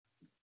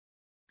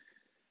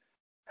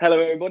Hello,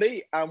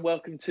 everybody, and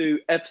welcome to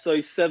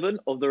episode 7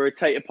 of the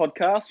Rotator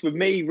podcast with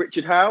me,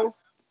 Richard Howell.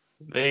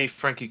 Me,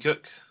 Frankie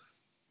Cook.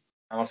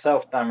 And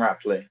myself, Dan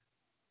Rapley.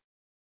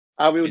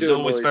 How we all He's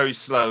doing, always boys? very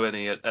slow, isn't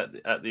he,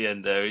 at the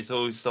end there? He's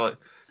always like,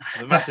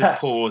 there's a massive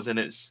pause, and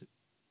it's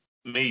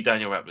me,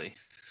 Daniel Rapley.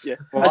 Yeah,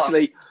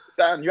 actually,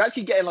 Dan, you're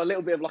actually getting a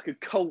little bit of like a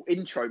cult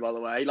intro, by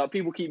the way. Like,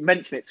 people keep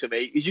mentioning it to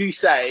me. As you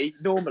say,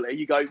 normally,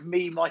 you go,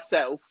 me,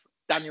 myself,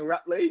 Daniel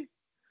Rapley.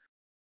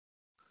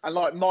 And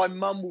like, my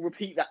mum will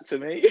repeat that to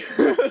me.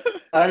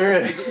 Oh,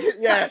 really?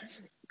 Yeah,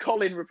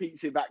 Colin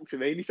repeats it back to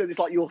me, and he said it's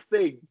like your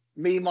thing.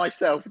 Me,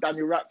 myself,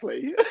 Daniel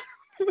Rapley.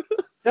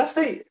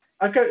 Don't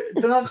I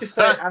just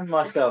say and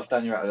myself,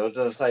 Daniel Rapley, or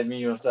does I say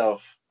me,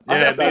 myself?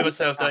 Yeah, me,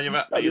 myself, Daniel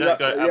Rapley. You don't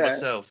go, and yeah.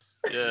 myself.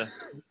 Yeah.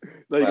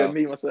 No, you go,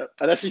 me, myself.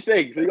 And that's your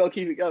thing, so you got to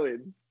keep it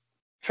going.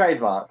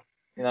 Trademark,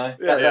 you know?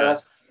 Yeah.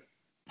 That's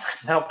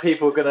how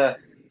people are going to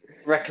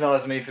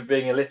recognise me for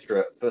being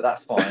illiterate, but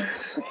that's fine.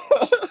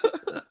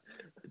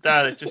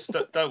 Dan, just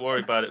don't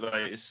worry about it,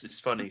 mate. It's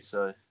funny,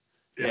 so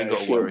you ain't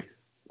got to worry.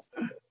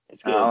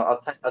 It's good.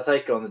 I'll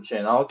take it on the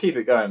chin. I'll keep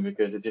it going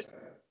because it just...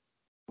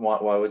 Why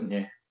wouldn't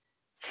you?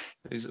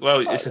 Well,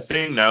 it's a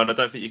thing now, and I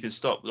don't think you can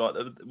stop. Like,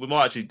 we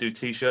might actually do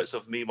T-shirts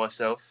of me,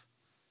 myself.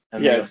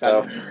 And me,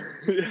 myself.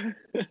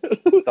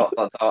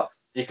 Dot.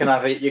 You can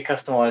have your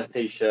customised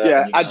T-shirt.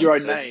 Yeah, add your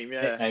own name.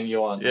 Yeah, nickname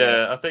you want.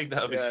 Yeah, I think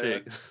that would be Yeah,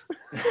 sick.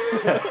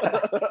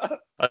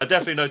 I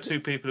definitely know 2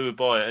 people who would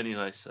buy it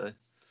anyway, so...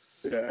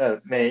 Yeah.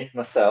 Me,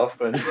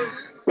 myself, and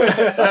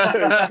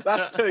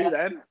That's 2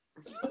 then.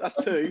 That's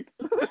 2.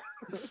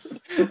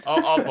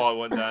 I'll buy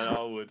one, Dan.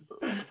 I would.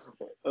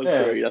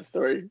 That's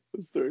 3.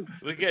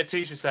 We get a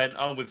T-shirt saying,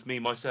 "I'm with me,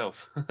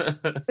 myself," and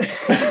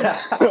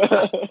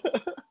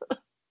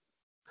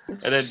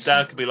then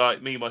Dan could be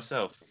like, "Me,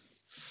 myself."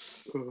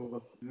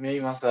 me,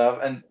 myself,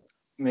 and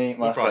me,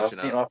 myself,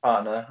 meet my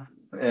partner.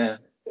 Yeah.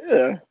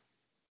 Yeah.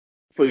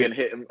 Hopefully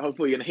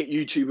you're gonna hit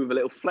YouTube with a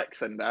little flex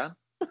then, Dan.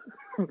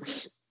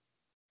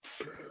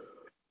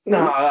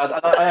 No, I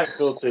don't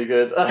feel too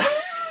good.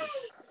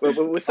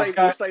 We'll save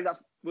that.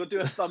 We'll do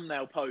a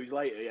thumbnail pose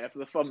later, yeah, for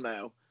the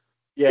thumbnail.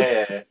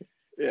 Yeah.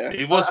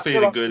 He was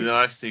feeling good, and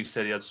I actually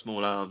said he had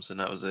small arms, and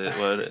that was it,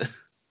 weren't it?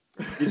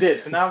 You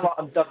did. So now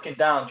I'm ducking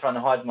down, trying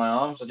to hide my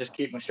arms. I just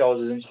keep my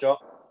shoulders in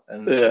shot.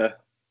 And Yeah.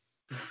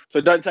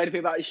 So don't say anything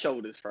about his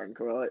shoulders, Frank.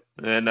 All right.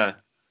 Yeah, no.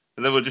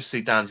 And then we'll just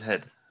see Dan's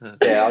head.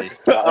 Yeah.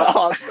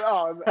 Oh, no.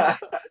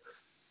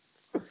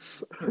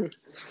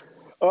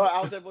 All right.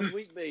 How's everyone's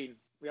week been?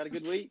 We had a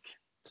good week.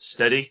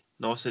 Steady,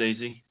 nice and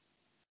easy.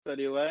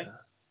 Steady away.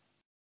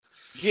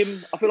 Gym.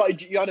 I feel like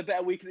you had a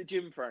better week at the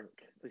gym, Frank.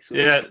 This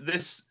week. Yeah,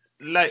 this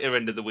later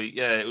end of the week,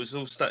 yeah, it was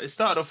all. It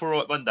started off all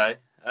right Monday,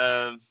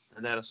 and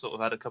then I sort of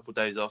had a couple of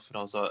days off, and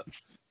I was like,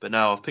 but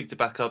now I've picked it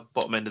back up,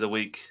 bottom end of the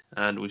week,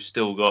 and we've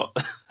still got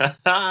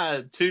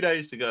 2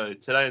 days to go,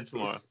 today and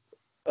tomorrow.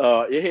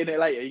 Oh, you're hitting it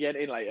later. You're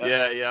getting in later.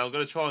 Yeah, I'm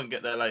gonna try and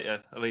get there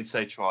later. I mean,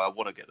 say try. I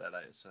want to get there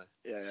later, so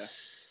Yeah.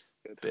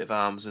 Good. bit of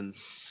arms and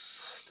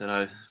don't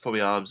know,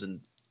 probably arms and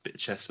bit of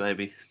chest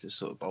maybe, just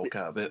sort of bulk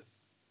out a bit.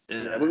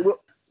 Yeah.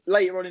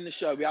 Later on in the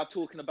show, we are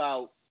talking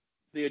about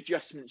the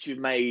adjustments you've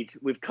made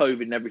with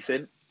COVID and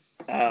everything.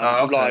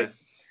 Okay. Like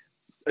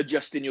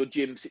adjusting your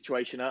gym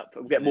situation up.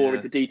 We'll get more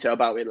into detail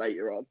about it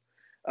later on.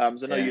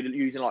 So I know you're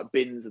using like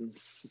bins and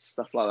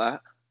stuff like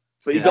that.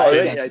 But you got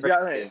it, you know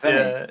what I mean?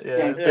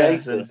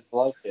 I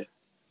like it.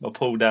 My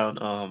pull down.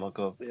 Oh my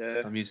god.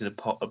 Yeah. I'm using a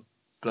pot of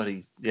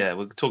bloody. Yeah,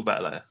 we'll talk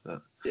about it later.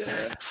 But...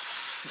 Yeah.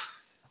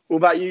 What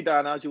about you,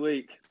 Dan? How's your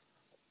week?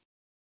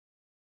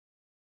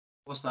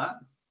 What's that?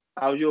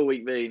 How's your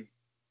week been?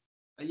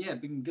 Yeah,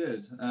 been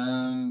good.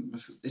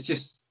 It's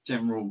just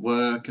general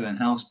work and then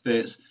house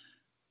bits.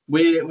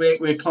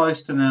 We're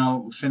close to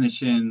now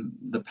finishing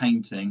the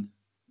painting.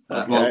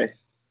 Okay.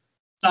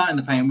 Starting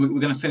the paint. We're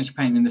going to finish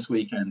painting this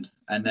weekend,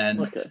 and then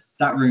Okay.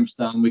 that room's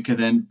done. We can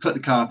then put the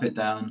carpet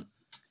down,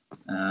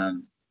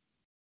 and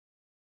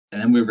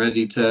then we're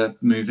ready to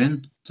move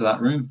in to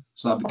that room.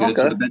 So that'll be good.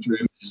 Okay. So the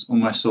bedroom is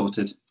almost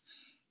sorted.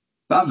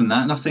 But other than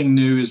that, nothing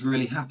new has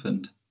really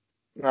happened.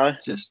 No.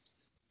 Just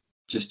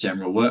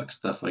general work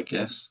stuff, I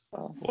guess.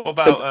 What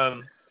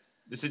about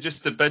is it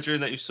just the bedroom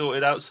that you've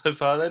sorted out so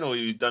far then, or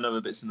you've done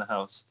other bits in the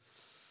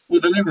house?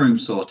 Well, the living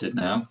room's sorted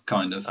now,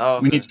 kind of. Oh,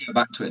 okay. We need to go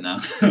back to it now.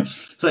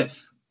 So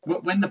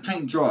when the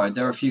paint dried,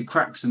 there are a few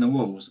cracks in the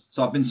walls.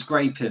 So I've been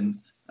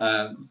scraping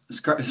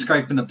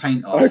the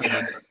paint off and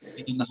then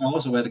in the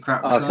holes or where the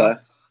cracks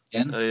are.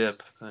 Again. Oh yeah.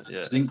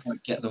 Just didn't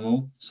quite get them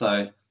all,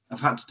 so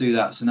I've had to do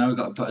that. So now we've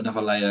got to put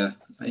another layer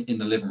in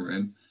the living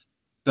room.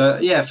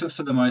 But yeah,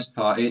 for the most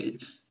part,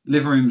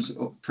 living room's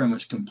pretty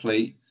much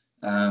complete.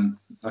 Like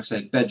I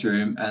say,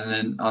 bedroom, and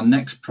then our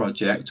next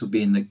project will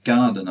be in the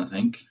garden, I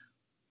think.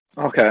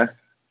 Okay.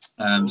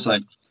 So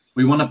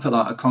we want to put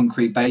like a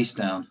concrete base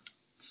down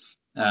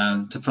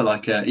to put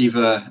like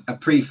either a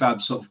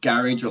prefab sort of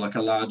garage or like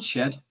a large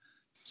shed.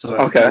 So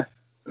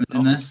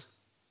in there.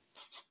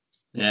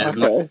 Yeah, Okay.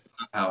 Like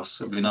a house.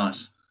 It'd be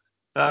nice.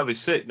 That'd be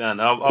sick, man.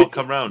 I'll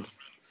come round.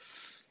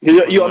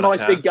 You got a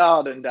nice big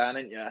garden, Dan,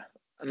 ain't you?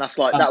 And that's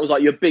like that was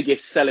like your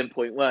biggest selling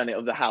point, weren't it,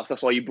 of the house?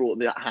 That's why you brought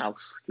that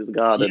house to the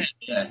garden.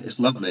 Yeah, it's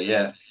lovely.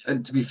 Yeah,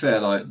 and to be fair,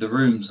 like the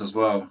rooms as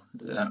well.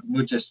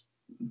 We're just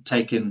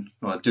doing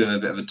a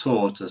bit of a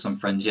tour to some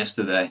friends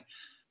yesterday.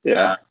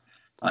 Yeah.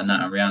 Like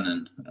Nat and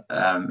Rhiannon,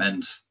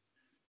 and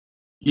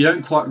you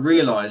don't quite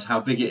realise how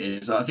big it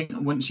is. I think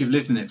once you've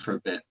lived in it for a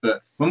bit.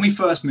 But when we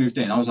first moved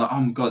in, I was like, oh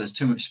my God, there's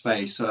too much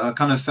space. So I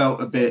kind of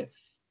felt a bit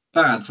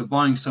bad for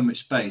buying so much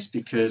space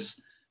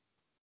because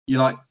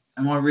you're like,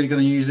 am I really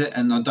going to use it?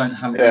 And I don't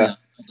have,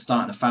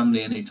 starting a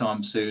family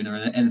anytime soon or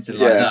anything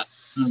like that.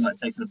 I'm like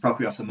taking a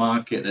property off the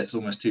market that's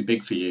almost too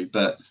big for you.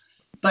 But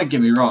don't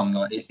get me wrong,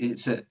 like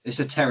it's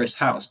a terraced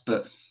house,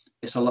 but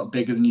it's a lot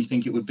bigger than you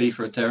think it would be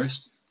for a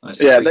terrace. Like,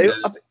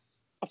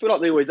 I feel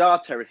like they always are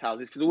terrace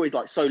houses because they're always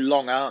like so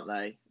long, aren't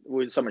they?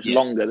 Always so much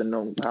longer than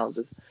normal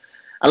houses.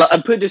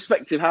 And put in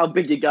perspective how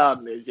big your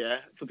garden is,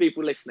 for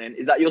people listening,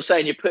 is that you're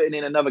saying you're putting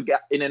in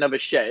another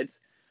shed,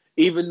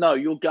 even though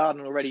your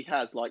garden already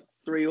has like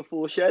 3 or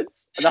 4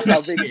 sheds. And that's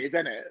how big it is,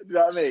 isn't it? Do you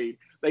know what I mean?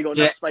 They got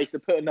enough space to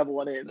put another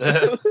one in.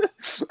 At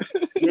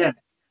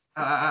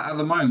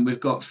the moment, we've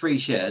got 3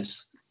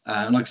 sheds.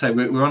 Like I say,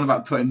 we're on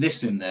about putting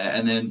this in there,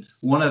 and then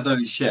one of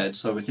those sheds.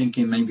 So we're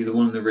thinking maybe the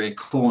one in the rear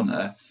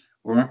corner.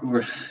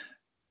 We're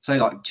say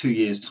like 2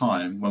 years'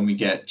 time when we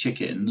get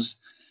chickens,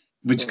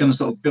 we're just going to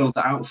sort of build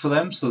that out for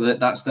them, so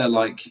that's their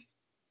like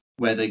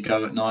where they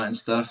go at night and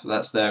stuff.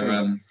 That's their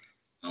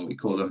what we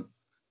call them,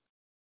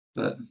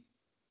 but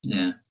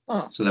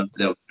so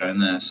they'll go in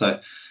there. So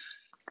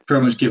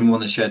pretty much giving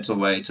one of the sheds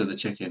away to the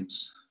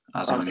chickens.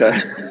 That's how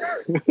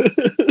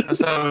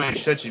many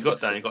sheds you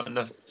got, Dan. You got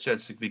enough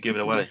sheds to be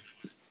given away.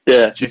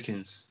 Yeah,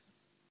 chickens.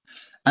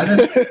 And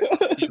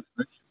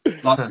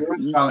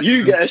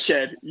you get a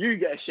shed. You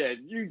get a shed.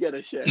 You get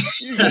a shed.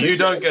 You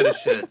don't get a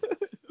shed.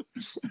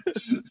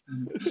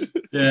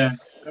 Yeah,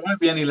 there won't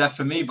be any left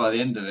for me by the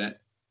end of it.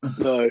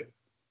 No.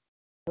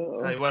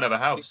 No, you won't have a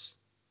house.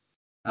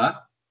 Huh?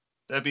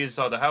 They'll be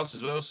inside the house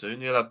as well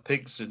soon. You'll have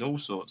pigs and all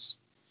sorts.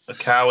 A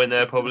cow in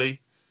there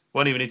probably.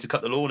 Won't even need to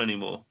cut the lawn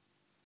anymore.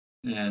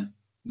 Yeah.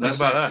 Think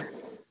about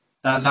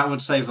that. That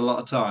would save a lot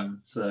of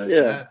time. So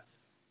yeah.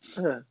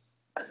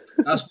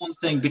 That's one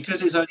thing,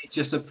 because it's only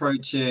just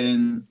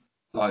approaching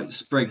like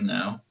spring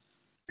now.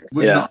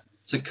 We're not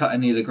to cut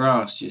any of the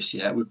grass just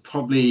yet. We're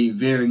probably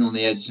veering on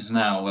the edges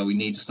now where we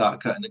need to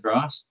start cutting the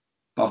grass.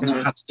 But I've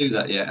not had to do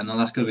that yet, and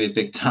that's going to be a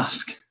big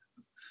task.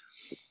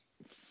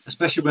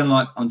 Especially when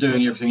like I'm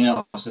doing everything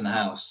else in the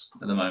house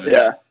at the moment.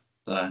 Yeah.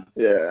 So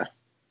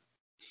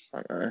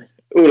I know.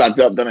 It all adds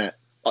up, doesn't it?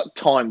 Like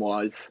time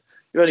wise.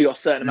 You've only got a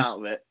certain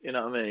amount of it, you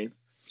know what I mean?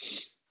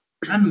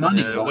 And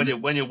money.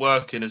 When you're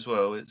working as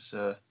well, it's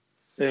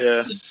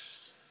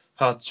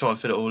hard to try and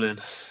fit it all in.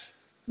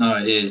 No,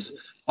 it is.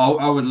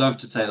 I would love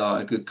to take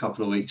like a good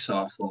couple of weeks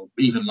off, or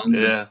even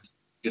longer,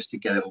 just to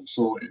get it all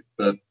sorted.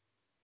 But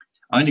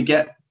I only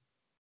get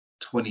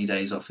 20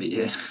 days off a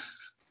year.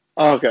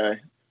 Okay.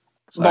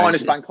 So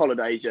minus bank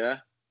holidays, yeah?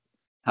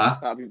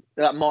 Huh?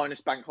 That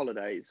minus bank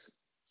holidays.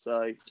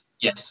 So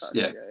yes,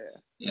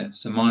 yeah.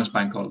 So minus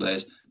bank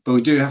holidays, but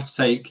we do have to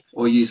take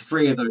or use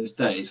 3 of those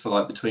days for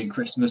like between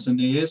Christmas and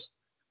New Year's.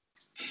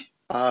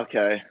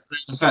 Okay.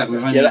 In fact,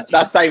 we've only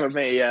that's same with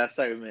me. Yeah,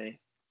 same with me.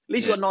 At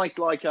least you got a nice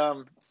like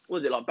what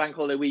was it, like bank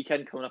holiday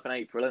weekend coming up in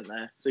April, isn't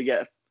there? So you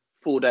get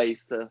 4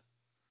 days to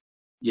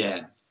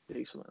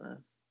do something there.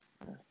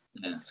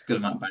 Yeah, it's a good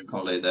amount of bank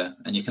holiday there,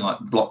 and you can like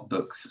block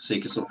book, so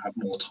you can sort of have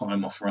more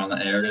time off around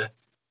that area.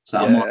 So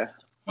I might take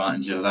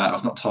advantage of that.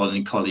 I've not told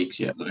any colleagues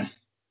yet, though.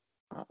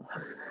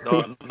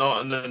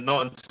 Not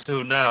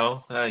until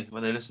now. Hey,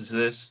 when they listen to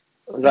this.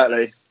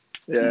 Exactly.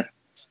 Yeah.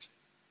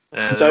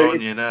 Yeah, so they're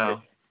on you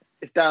now.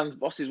 If Dan's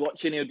boss is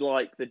watching, he'd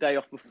like the day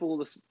off before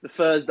the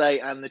Thursday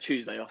and the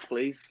Tuesday off,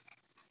 please.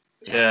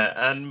 Yeah,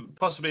 and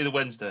possibly the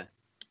Wednesday.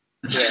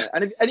 Yeah,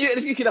 and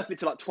if you could up it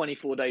to like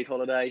 24 days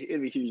holiday,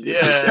 it'd be huge.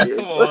 Yeah,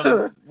 come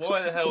on.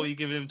 Why the hell are you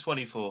giving him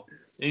 24?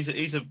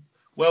 He's a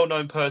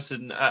well-known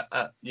person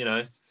at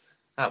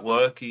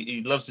work.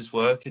 He loves his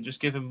work, and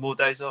just give him more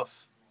days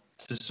off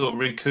to sort of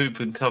recoup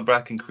and come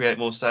back and create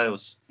more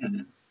sales.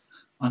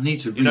 I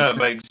need to. It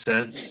makes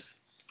sense.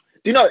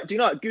 Do you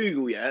know at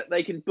Google? Yeah,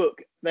 they can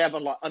book. They have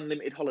like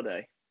unlimited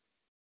holiday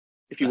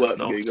if you work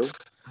for Google.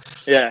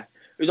 Yeah,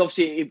 because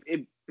obviously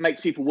it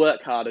makes people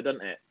work harder,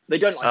 doesn't it? They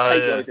don't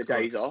take loads of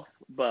days off,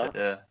 but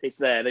it's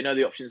there. They know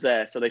the option's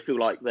there, so they feel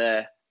like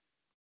they're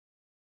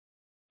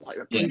like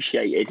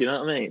appreciated. You know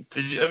what I mean?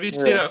 Have you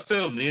seen that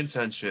film, The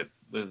Internship?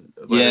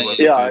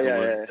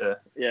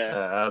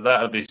 Yeah.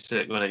 That would be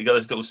sick, wouldn't it? You got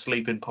those little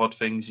sleeping pod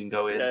things. You can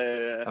go in,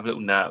 have a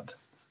little nap.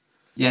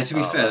 Yeah, to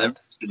be fair,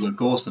 they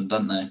look awesome,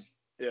 don't they?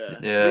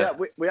 Yeah.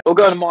 We're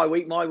going to my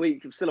week. My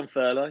week, I'm still on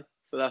furlough,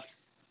 so that's.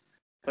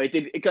 But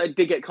it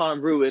did get kind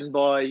of ruined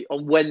on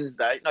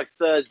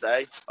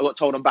Thursday. I got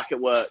told I'm back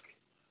at work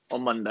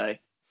on Monday,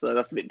 so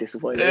that's a bit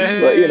disappointing. But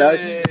it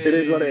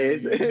is what it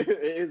is. It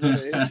is what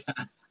it is.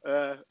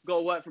 Got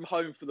to work from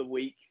home for the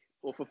week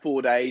or for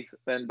 4 days,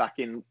 then back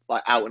in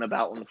like out and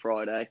about on the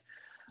Friday.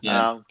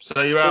 Yeah.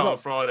 So you're out Well, on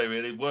Friday,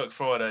 really. Work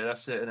Friday,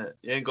 that's it, innit?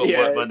 You ain't got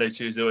Yeah. work Monday,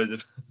 Tuesday, Wednesday.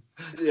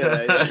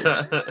 yeah.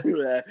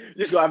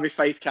 Just gotta have your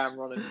face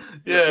camera on and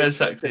Yeah,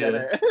 exactly.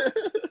 interested, innit?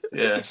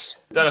 Yeah.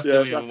 Don't have to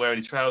Yeah, even wear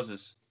any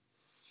trousers.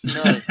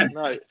 No,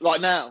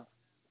 like now.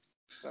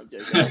 I'm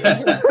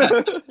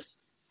joking.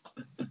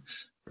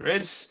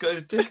 Red's got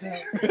his dick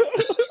out.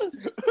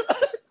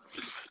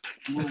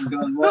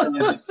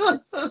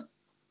 Oh,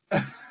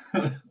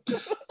 God,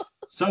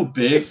 so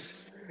big.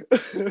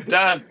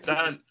 Dan,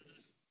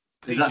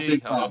 Is that too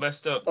PG, I far?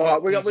 messed up. All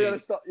right, we're PG. gonna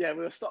stop. Yeah,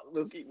 we'll stop.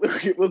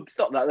 We'll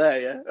stop that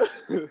there.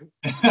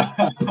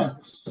 Yeah.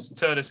 Let's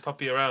turn this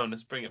puppy around.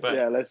 Let's bring it back.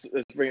 Yeah, let's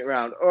bring it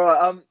around. All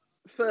right.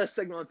 First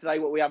segment of today,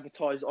 what we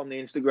advertised on the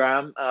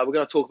Instagram. We're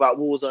going to talk about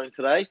Warzone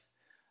today.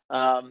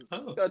 We're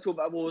going to talk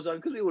about Warzone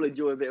because we all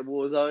enjoy a bit of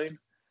Warzone.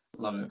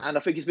 Love it. And I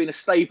think it's been a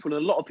staple in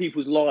a lot of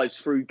people's lives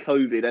through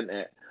COVID, isn't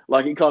it?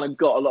 Like it kind of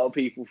got a lot of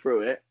people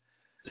through it.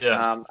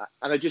 Yeah.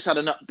 And they just had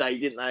an update,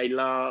 didn't they,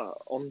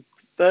 on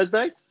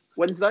Thursday,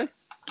 Wednesday?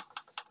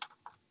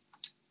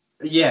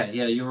 Yeah,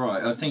 you're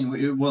right. I think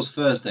it was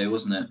Thursday,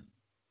 wasn't it?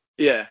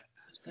 Yeah.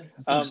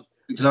 Because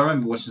I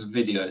remember watching some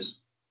videos.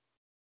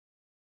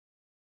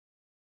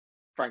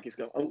 Frankie's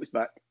gone. Oh, he's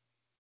back.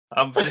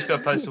 I'm just going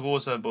to play some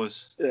Warzone,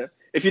 boys. Yeah.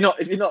 If you're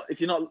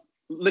not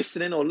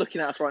listening or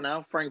looking at us right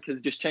now, Frank has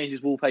just changed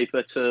his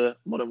wallpaper to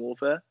Modern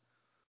Warfare.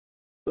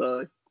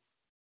 So,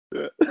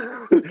 yeah.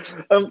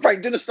 Frank, do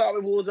you want to start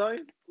with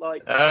Warzone?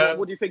 Like,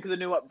 what do you think of the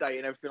new update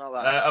and everything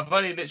like that? I've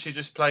only literally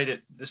just played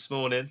it this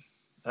morning.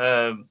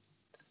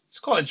 It's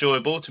quite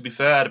enjoyable, to be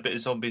fair. I had a bit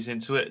of zombies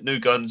into it. New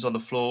guns on the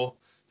floor.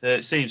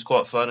 It seems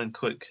quite fun and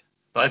quick.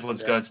 But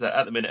everyone's going to that.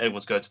 At the minute,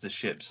 everyone's going to the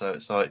ship. So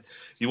it's like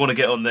you want to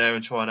get on there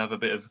and try and have a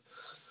bit of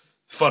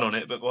fun on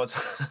it. But by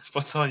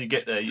the time you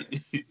get there,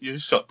 you're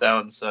shot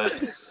down. So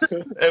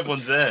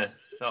everyone's there.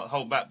 The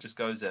whole map just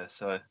goes there.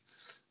 So,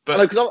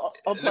 but because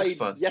I played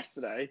fun.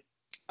 yesterday,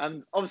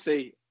 and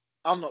obviously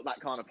I'm not that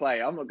kind of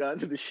player. I'm not going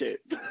to the ship.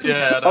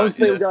 Yeah, I know,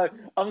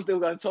 I'm still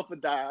going top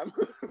and down.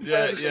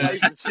 Yeah,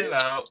 chill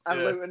out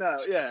and looting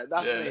out. Yeah,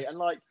 that's me. And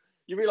like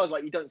you realise,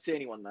 like you don't see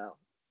anyone now.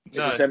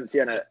 No. It's empty,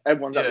 innit?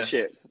 Everyone's at the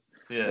ship.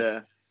 Yeah.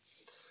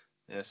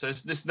 So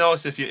it's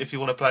nice if you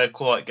want to play a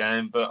quiet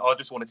game, but I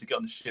just wanted to get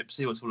on the ship,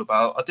 see what it's all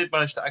about. I did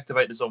manage to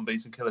activate the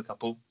zombies and kill a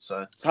couple.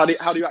 So how do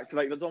you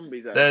activate the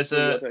zombies then? There's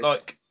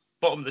like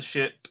bottom of the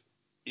ship.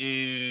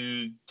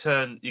 You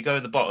go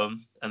in the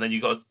bottom, and then you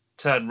got to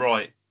turn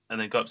right, and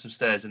then go up some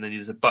stairs, and then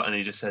there's a button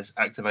and it just says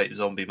activate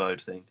zombie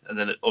mode thing, and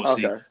then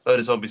obviously a load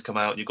of zombies come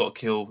out, and you've got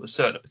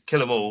to kill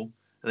them all,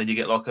 and then you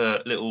get like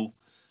a little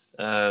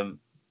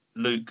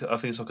loot. I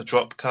think it's like a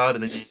drop card,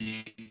 and then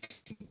you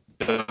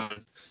go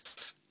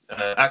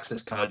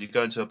access card. You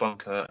go into a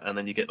bunker, and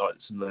then you get like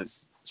some loot.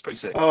 It's pretty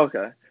sick. Oh,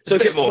 okay. So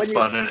it's a bit more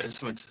fun,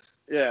 isn't it?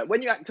 Yeah,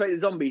 when you activate the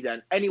zombies,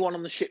 then anyone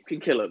on the ship can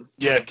kill them.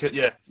 Yeah.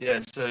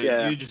 So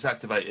you just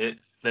activate it,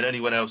 then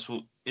anyone else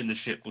in the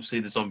ship will see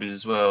the zombies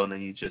as well, and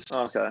then you just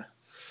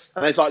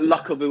And it's like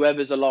luck of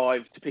whoever's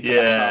alive to pick up the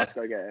card to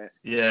go get it.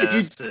 Yeah,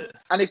 that's it.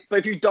 And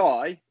if you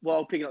die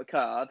while picking up the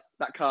card,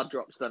 that card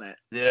drops, doesn't it?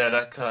 Yeah,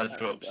 that card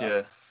drops.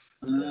 Yeah.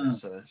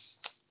 So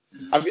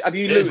have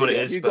you looted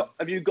it?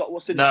 Have you got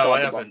what's inside? No,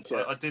 I haven't.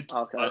 I did.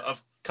 Okay.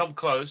 I've come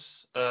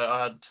close.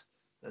 I had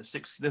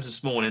 6. This was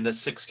this morning. There's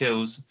 6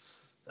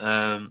 kills,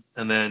 and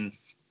then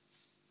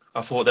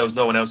I thought there was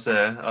no one else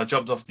there. I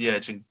jumped off the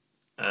edge and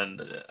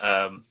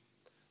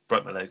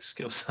broke my legs.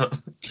 Skills.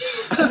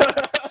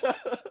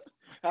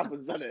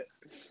 Happens, doesn't it?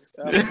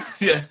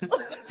 Yeah.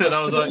 And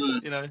I was like,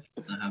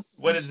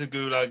 went into the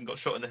gulag and got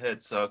shot in the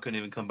head, so I couldn't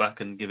even come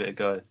back and give it a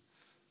go.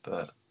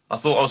 But I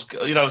thought I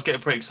was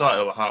getting pretty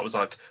excited. My heart was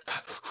like,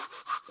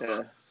 yeah.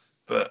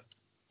 But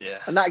yeah.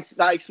 And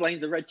that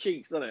explains the red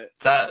cheeks, doesn't it?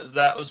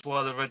 That was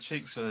why the red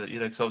cheeks were,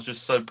 because I was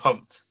just so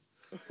pumped.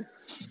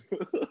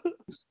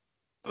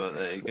 But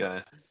there you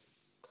go.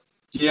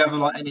 Do you have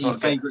any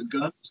favourite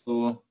guns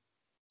or?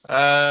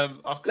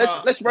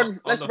 Let's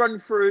run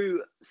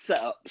through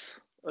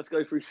setups. Let's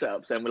go through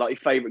setups then. We're like your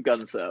favourite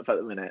gun setup at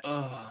the minute.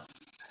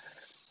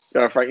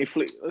 Go on, Frank.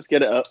 Let's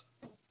get it up.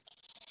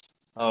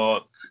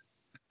 Oh.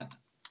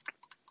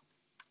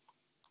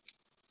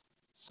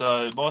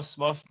 So my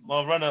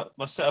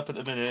setup at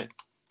the minute,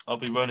 I'll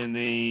be running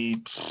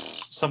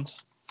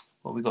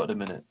what we got at the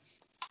minute.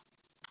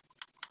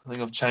 I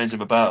think I've changed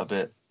them about a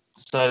bit.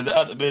 So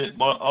at the minute,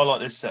 I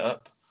like this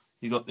setup.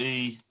 You got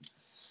the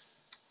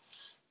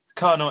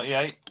Kar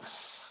 98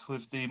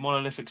 with the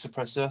monolithic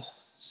suppressor,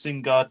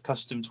 Singard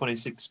custom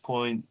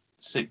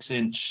 26.6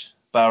 inch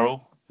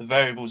barrel, a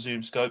variable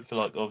zoom scope for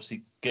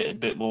obviously get a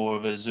bit more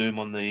of a zoom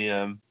on the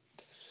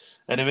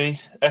enemy,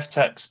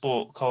 FTAC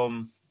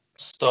Sportcom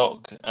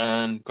stock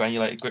and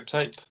granulated grip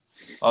tape.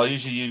 I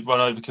usually run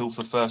overkill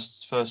for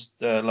first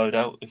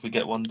loadout if we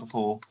get one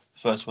before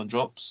the first one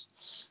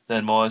drops.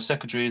 Then my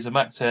secondary is a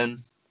Mac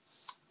 10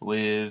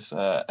 with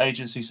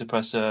agency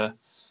suppressor,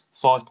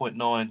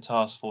 5.9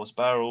 task force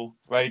barrel,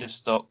 Raider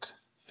stock,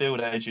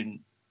 field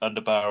agent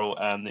under barrel,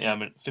 and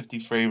the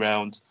 53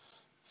 round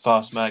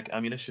fast mag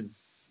ammunition.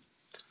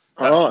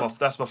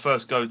 That's my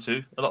first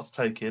go-to. A lot to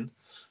take in.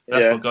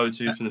 That's my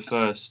go-to for the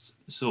first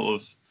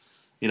sort of,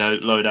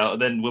 loadout.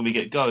 And then when we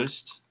get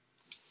Ghost,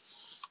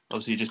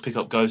 obviously you just pick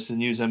up Ghost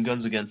and use them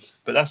guns again.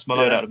 But that's my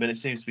loadout at the minute.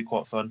 It seems to be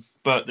quite fun.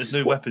 But there's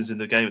new weapons in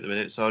the game at the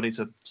minute, so I need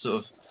to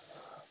sort of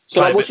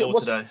play a bit more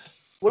today.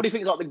 What do you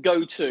think is like the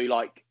go-to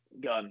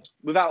gun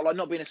without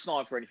not being a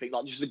sniper or anything?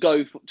 Like just the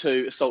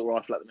go-to assault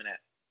rifle at the minute.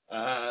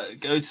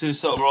 Go-to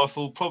assault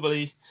rifle,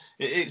 probably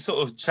it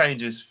sort of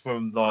changes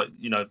from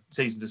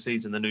season to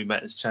season. The new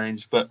meta's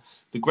changed, but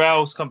the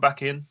Growl's come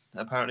back in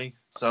apparently,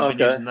 so I've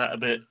been using that a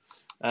bit.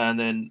 And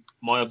then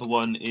my other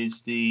one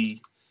is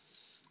the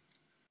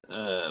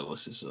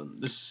what's this one?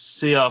 The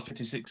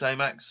CR56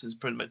 AMAX is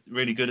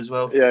really good as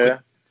well. Yeah.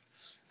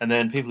 And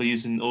then people are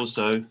using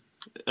also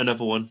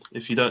another one.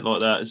 If you don't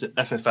like that, it's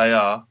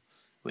FFAR,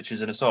 which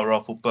is an assault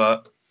rifle,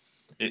 but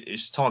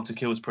its time to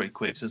kill is pretty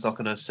quick. So it's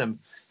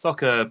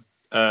like a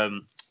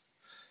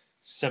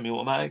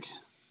semi-automatic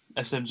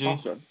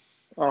SMG.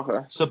 Okay.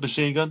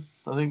 Submachine gun,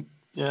 I think.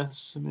 Yeah,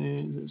 is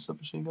it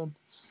submachine gun?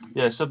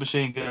 Yeah,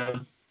 submachine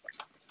gun.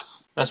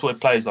 That's what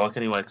it plays like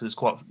anyway, because it's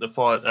quite the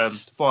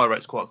fire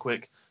rate's quite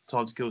quick,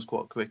 time to kill is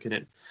quite quick, and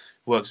it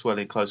works well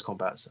in close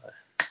combat. So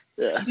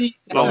yeah,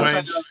 long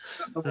range.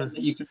 The one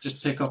that you could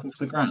just pick up off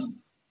the ground.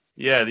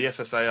 Yeah, the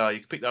FFAR, you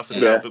can pick that off the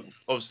ground, but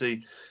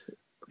obviously,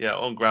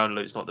 on ground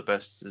loot's not the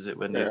best, is it?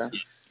 When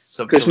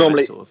because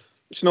normally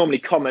it's normally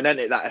common, isn't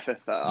it? That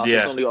FFAR. Yeah.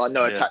 It's normally got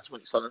no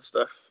attachments on and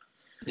stuff.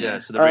 Yeah,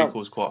 so the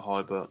recoil's quite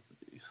high, but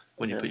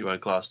when you put your own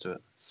class to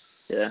it.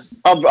 Yeah,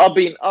 I'm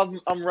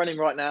running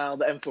right now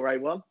the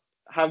M4A1.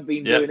 Have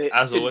been doing it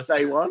since always.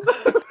 Day one.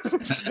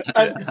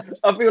 And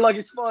I feel like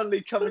it's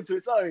finally coming to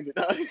its own,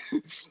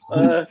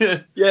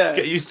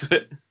 Get used to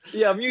it.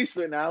 Yeah, I'm used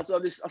to it now, so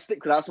I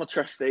stick with that. It's my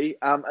trusty.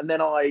 And then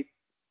I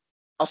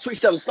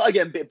switched up and started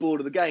getting a bit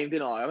bored of the game,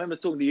 didn't I? I remember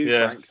talking to you,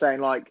 Frank,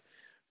 saying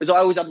because I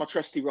always had my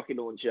trusty rocket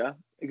launcher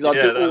because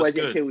I always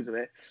get kills with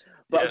it.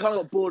 But I kind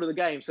of got bored of the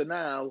game, so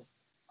now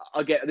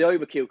I get the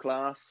overkill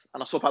class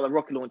and I swap out the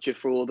rocket launcher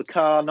for the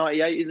Kar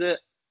 98, is it?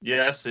 Yeah,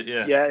 that's it.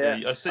 Yeah.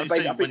 I see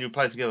when you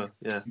play together.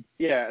 Yeah.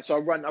 Yeah. So I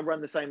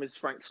run the same as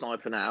Frank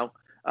Sniper now,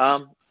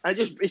 and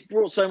it's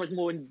brought so much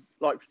more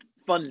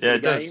fun to the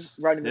game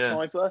running the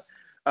Sniper.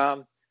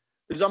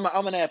 Because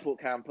I'm an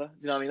airport camper. Do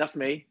you know what I mean? That's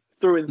me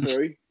through and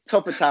through.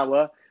 Top of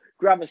tower,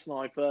 grab a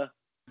sniper,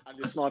 and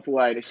just snipe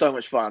away. And it's so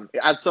much fun. It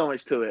adds so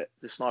much to it.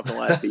 Just sniping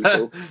away at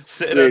people.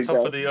 Sitting on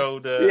top of the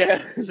old.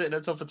 Sitting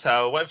on top of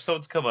tower, wait for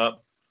someone to come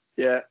up.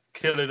 Yeah.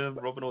 Killing them,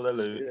 robbing all their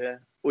loot. Yeah.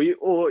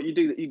 Or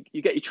you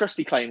get your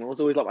trusty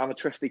claymores. Always like having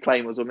trusty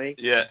claymores with me.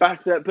 Yeah.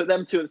 Back there, put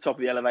them two at the top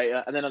of the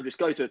elevator, and then I'll just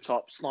go to the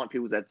top, snipe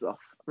people's heads off,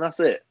 and that's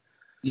it.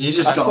 You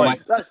just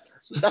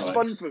that's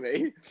fun for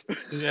me.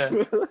 Yeah.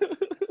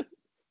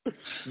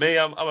 Me,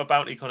 I'm a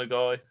bounty kind of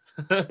guy.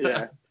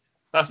 Yeah.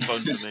 That's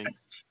fun for me.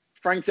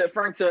 Frank's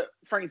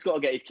got to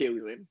get his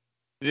kills in.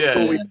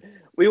 Yeah.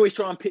 We always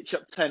try and pitch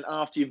up 10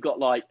 after you've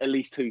got at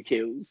least 2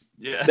 kills.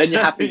 Yeah. Then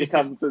you're happy to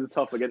come to the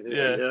top again.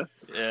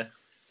 Yeah.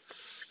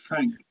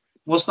 Frank,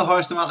 what's the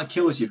highest amount of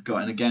kills you've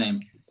got in a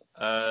game?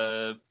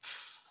 Don't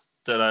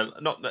know.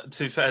 Not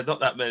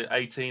that many.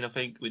 18, I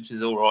think, which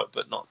is all right,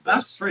 but not.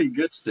 That's pretty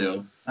good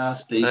still.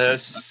 That's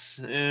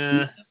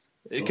decent.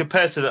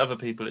 Compared to the other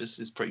people,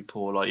 it's pretty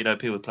poor.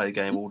 People play the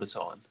game all the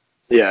time.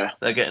 Yeah.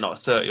 They're getting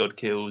 30 odd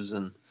kills,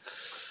 and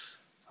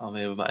I'm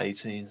here with my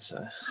 18.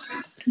 So.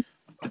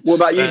 What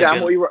about you,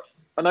 Dan?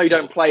 I know you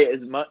don't play it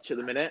as much at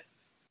the minute.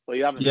 Well,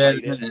 you haven't. Yeah,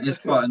 it's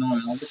quite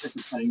annoying. I wish I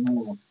could play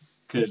more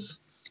because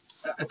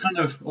I kind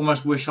of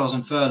almost wish I was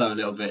on furlough a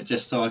little bit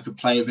just so I could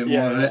play a bit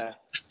more of it.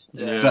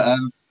 Yeah.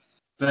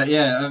 But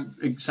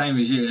same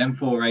as you.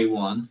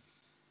 M4A1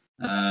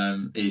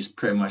 is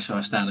pretty much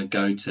my standard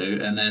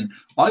go-to, and then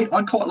I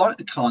quite like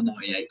the Kar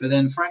 98. But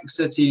then Frank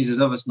said to use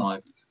his other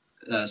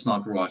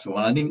sniper rifle,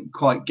 and I didn't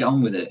quite get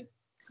on with it.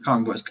 I can't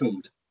remember what it's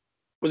called.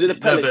 Was it a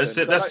Pelican? No,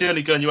 but that's the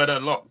only gun you had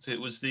unlocked. It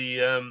was the.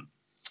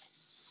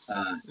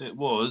 It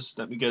was.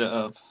 Let me get it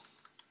up.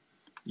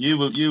 You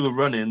were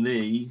running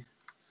the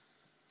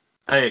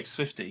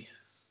AX50.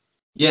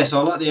 Yeah, so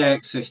I like the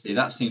AX50.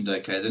 That seemed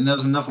okay. Then there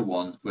was another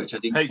one which I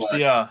didn't. HDR.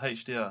 Yeah,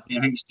 HDR.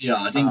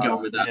 I didn't get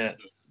on with that. Yeah.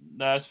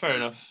 No, it's fair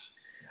enough.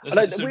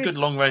 It's a good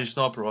long range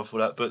sniper rifle,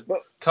 that, but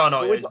Kar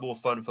 98 is more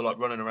fun for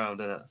running around,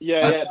 isn't it?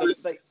 Yeah.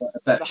 The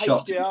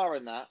HDR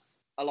and that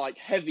are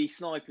heavy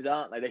snipers,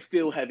 aren't they? They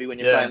feel heavy when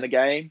you're playing the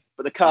game.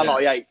 But the Kar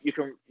 98,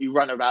 you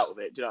run about with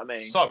it. Do you know what I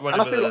mean? It's like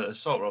running with an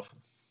assault rifle.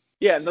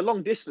 Yeah, and the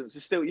long distance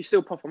is you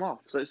still pop them off.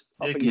 So it's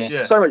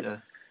so much. Yeah.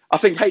 I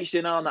think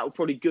HDR and that were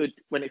probably good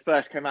when it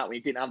first came out when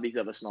you didn't have these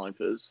other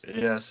snipers.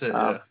 Yeah, that's it.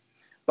 But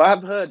I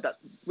have heard that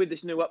with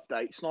this new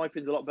update,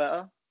 sniping's a lot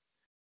better.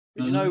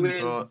 Did you know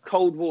in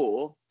Cold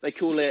War they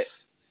call it?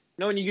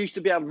 When you used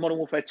to be able Modern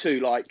Warfare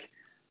 2,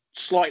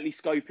 slightly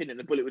scoping and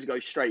the bullet would go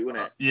straight,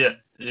 wouldn't it? Yeah.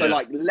 So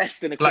less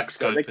than a black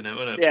scoping it,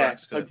 wouldn't it? Yeah.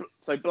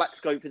 So black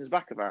scoping's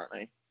back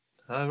apparently.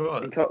 Oh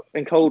right.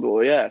 In Cold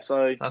War, yeah.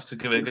 So I have to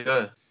give it a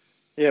go.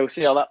 Yeah, we'll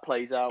see how that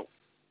plays out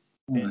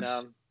in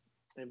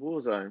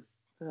Warzone.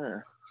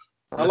 Yeah.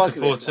 I'm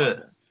looking forward to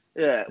it.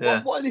 Yeah.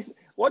 Yeah. Why do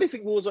you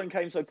think Warzone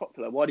came so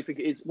popular? Why do you think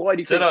it is? Why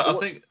do you So think? no, I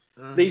think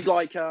These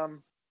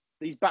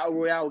these battle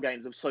royale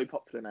games are so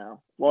popular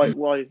now. Why?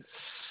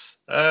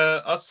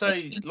 I'd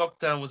say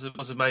lockdown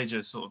was a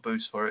major sort of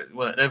boost for it.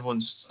 When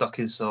everyone's stuck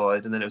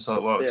inside, and then it was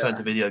like, well, it turned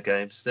to video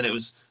games. Then it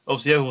was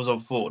obviously everyone was on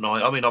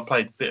Fortnite. I mean, I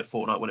played a bit of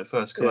Fortnite when it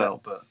first came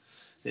out, but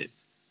it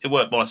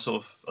weren't my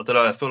sort of. I don't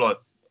know. I feel like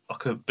I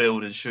couldn't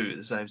build and shoot at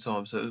the same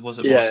time, so it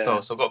wasn't my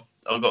style. So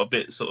I got a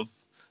bit sort of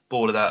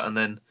bored of that, and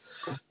then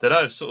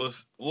sort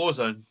of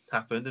Warzone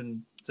happened,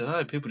 and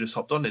people just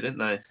hopped on it, didn't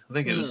they? I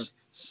think it was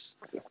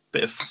a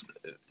bit of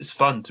it's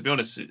fun, to be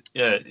honest.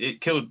 It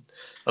killed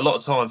a lot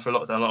of time for a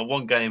lockdown. Like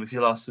one game, if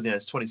you lasted,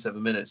 it's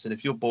 27 minutes, and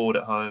if you're bored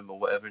at home or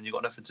whatever, and you've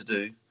got nothing to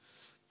do,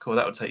 cool,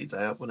 that would take your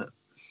day up, wouldn't it?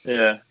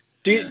 Yeah.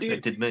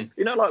 It did me.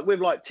 You know, like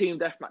with like team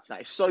deathmatch now,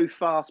 it's so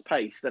fast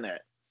paced, isn't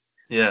it?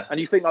 Yeah. And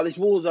you think like this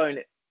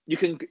Warzone,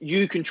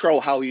 you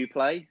control how you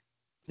play.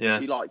 Yeah.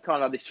 You like kind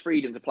of have this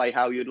freedom to play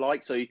how you'd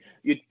like. So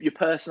your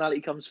personality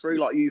comes through.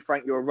 Like you,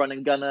 Frank, you're a run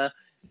and gunner.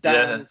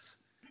 Dan's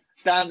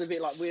a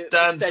bit like we're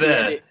Dan's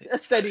there. A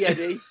steady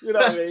Eddie. You know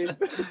what I mean?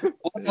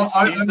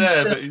 He's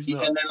there, but he's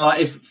not. And then,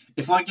 like,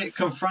 if I get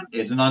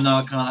confronted and I know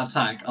I can't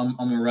attack, I'm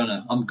a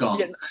runner. I'm gone.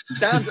 Yeah,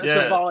 Dan's a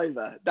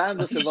survivor.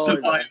 Dan's a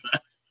survivor.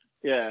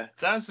 Yeah.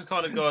 Dan's the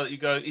kind of guy that you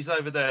go, he's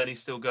over there and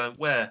he's still going,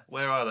 where?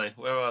 Where are they?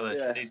 Where are they?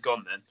 Yeah. And he's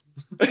gone then.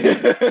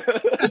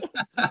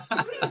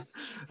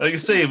 And you can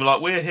see him, like,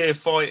 we're here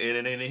fighting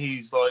and then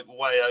he's like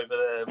way over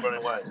there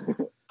running away.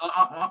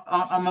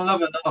 I'm a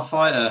lover, not a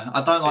fighter.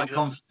 I don't like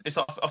conflict. It's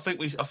I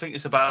think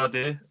it's a bad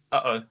idea.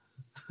 Uh-oh.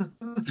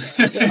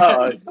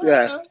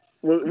 Yeah.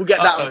 We'll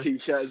get that on a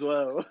t-shirt as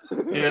well.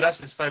 Yeah,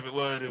 that's his favourite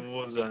word in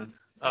Warzone.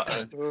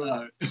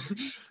 Uh-oh.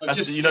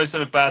 No.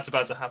 Something bad's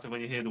about to happen when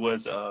you hear the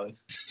words uh-oh.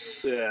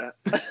 Yeah.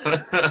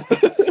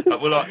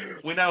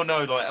 We now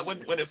know, like,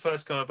 when it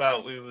first came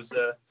about, we was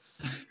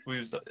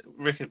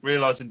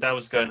realising Dan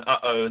was going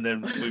uh-oh, and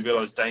then we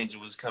realised danger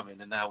was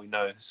coming, and now we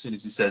know as soon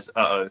as he says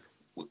uh-oh,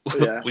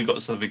 we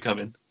got something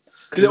coming.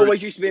 Because it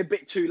always used to be a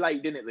bit too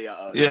late, didn't it, the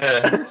uh-oh?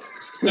 Yeah.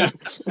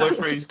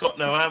 Whether he's got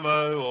no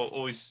ammo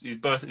or he's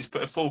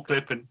put a full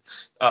clip and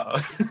uh-oh.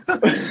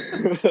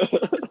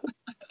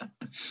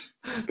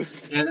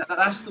 Yeah,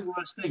 that's the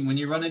worst thing when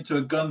you run into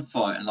a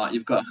gunfight and like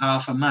you've got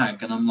half a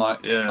mag, and I'm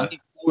like, I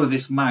need all of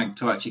this mag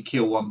to actually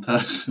kill one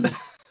person.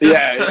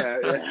 Yeah.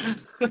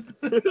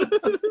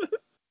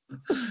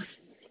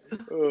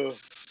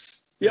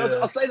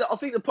 I'd say that I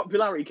think the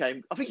popularity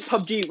came. I think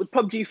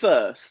PUBG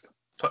first.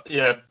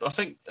 Yeah, I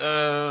think.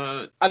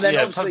 And then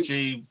obviously,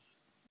 PUBG.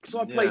 Because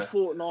I played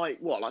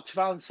Fortnite, like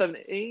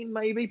 2017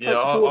 maybe. Yeah,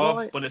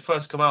 I when it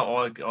first came out,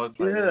 I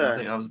played it. I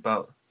think I was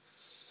about.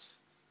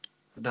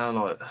 Now,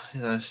 like,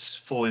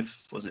 4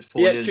 years?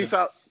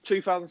 Yeah,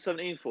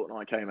 2017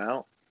 Fortnite came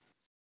out.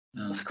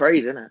 That's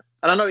crazy, isn't it?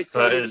 And I know is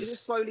it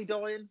slowly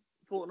dying,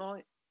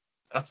 Fortnite?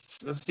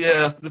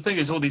 The thing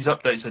is, all these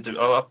updates they do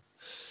are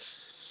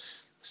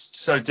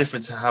so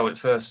different to how it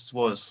first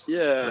was.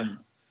 Yeah. And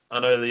I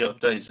know the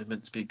updates are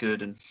meant to be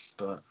good,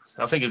 but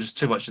I think it was just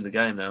too much in the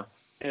game now.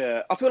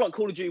 Yeah, I feel like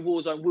Call of Duty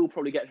Warzone will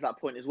probably get to that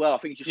point as well. I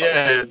think it's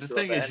just the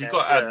thing is, you've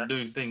got to add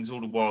new things all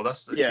the while.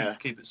 That's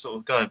keep it sort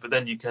of going. But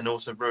then you can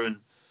also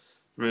ruin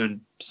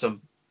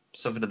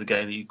something of the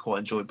game that you quite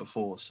enjoyed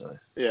before. So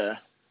yeah,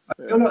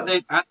 I feel like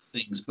they add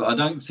things, but I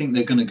don't think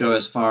they're going to go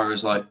as far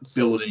as like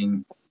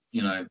building,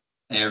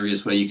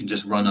 areas where you can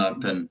just run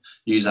up and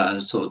use that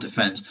as sort of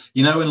defense.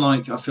 And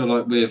like I feel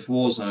like with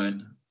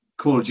Warzone,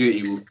 Call of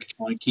Duty will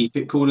try and keep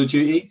it Call of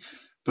Duty,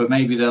 but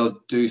maybe they'll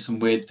do some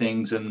weird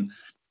things and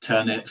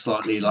turn it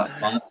slightly like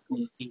advanced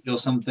or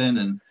something,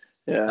 and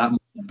that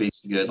might be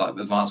so good. Like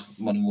Advanced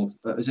Modern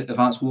Warfare, is it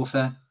Advanced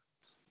Warfare?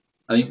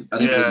 I think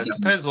it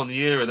depends on the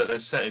era that they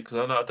set it, because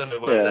I don't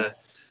know whether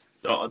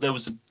there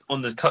was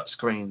on the cut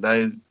screen.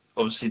 They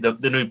obviously the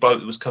new boat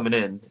that was coming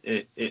in.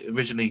 It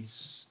originally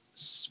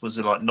was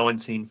it like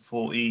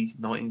 1940,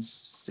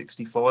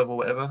 1965 or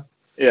whatever.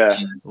 Yeah,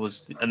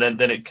 and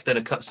then a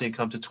cutscene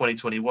come to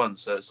 2021.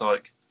 So it's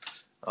like,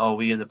 are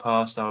we in the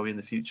past? Are we in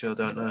the future? I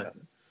don't know.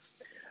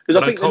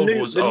 I think Cold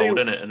War's old,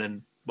 isn't it? And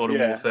then Modern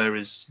Warfare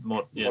is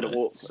Modern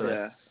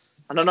Warfare.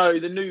 And I know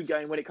the new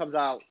game, when it comes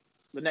out,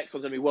 the next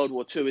one's going to be World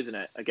War II, isn't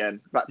it?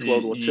 Again, back to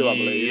World War II, I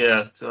believe.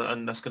 Yeah,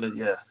 and that's going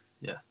to,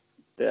 Yeah.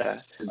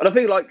 And I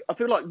feel like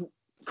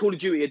Call of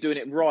Duty are doing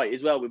it right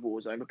as well with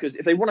Warzone, because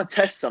if they want to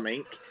test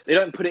something, they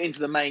don't put it into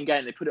the main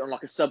game. They put it on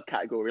like a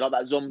subcategory, like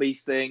that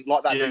zombies thing,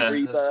 like that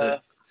new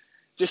Rebirth,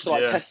 just to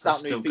like test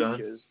out new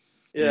features.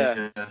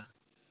 Yeah.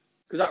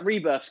 Because that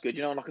Rebirth's good,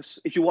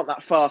 if you want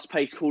that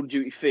fast-paced Call of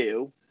Duty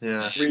feel,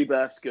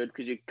 Rebirth's good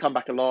because you come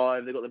back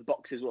alive. They've got the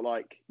boxes that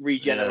like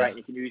regenerate and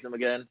you can use them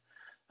again.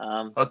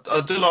 I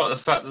do like the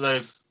fact that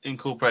they've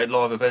incorporated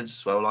live events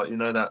as well, like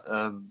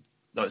that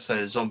like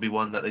say a zombie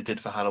one that they did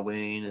for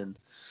Halloween, and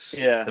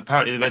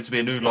apparently there's meant to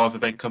be a new live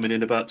event coming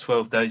in about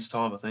 12 days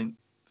time, I think,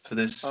 for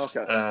this.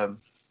 Okay.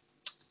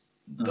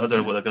 I don't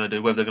know what they're going to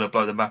do, whether they're going to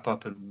blow the map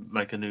up and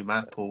make a new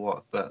map or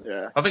what, but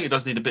I think it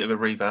does need a bit of a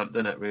revamp,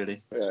 doesn't it,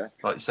 really? Yeah.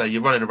 Like you say,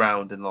 you're running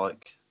around and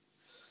like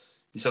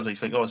sometimes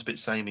think, oh, it's a bit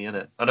samey, isn't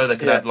it? I know they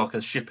could Yeah. add like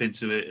a ship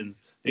into it and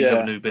these Yeah.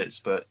 other new bits,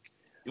 but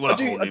you want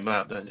a whole new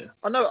map, don't you?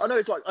 I know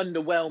it's like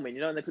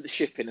underwhelming, and they put the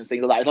ship in and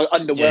things like that. It's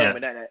like underwhelming,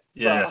 isn't it?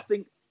 Yeah. But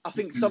I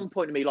think some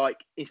point to me, like,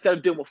 instead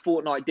of doing what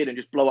Fortnite did and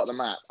just blow up the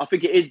map, I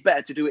think it is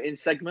better to do it in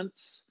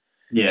segments.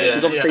 Yeah.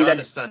 Yeah, obviously I then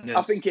understand. Yes.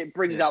 I think it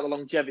brings out the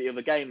longevity of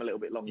the game a little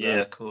bit longer. Yeah,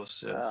 of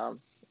course. Yeah.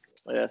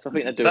 So I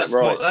think they're doing it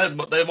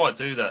right. They might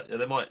do that. Yeah,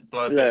 they might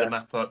blow a bit of the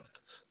map up.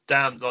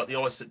 Down, like the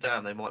ice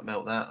down, they might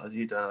melt that.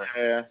 You don't know.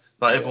 Yeah.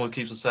 Like everyone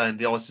keeps on saying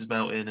the ice is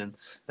melting and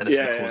then it's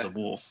going to cause a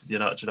war. Do you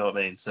know what I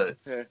mean? So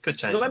could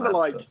change. I remember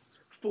the map,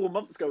 4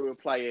 months ago we were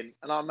playing,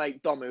 and our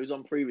mate Dom, who was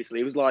on previously,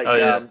 he was like,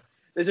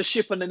 "There's a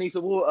ship underneath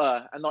the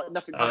water," and like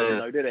nothing happened,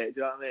 though, did it?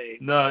 Do you know what I mean?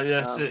 No,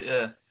 yeah, that's it.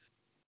 Yeah.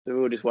 So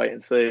we'll just wait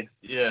and see.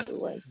 Yeah.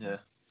 Yeah.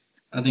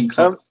 I think.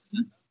 That's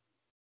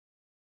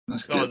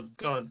good.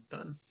 Go on,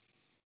 Dan.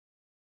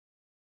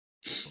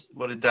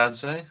 What did Dan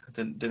say? I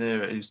didn't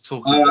hear it. He was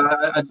talking.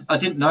 I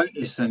didn't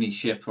notice any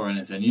ship or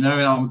anything. You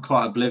know, I'm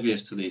quite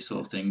oblivious to these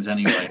sort of things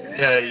anyway.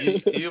 Yeah,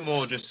 you're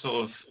more just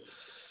sort of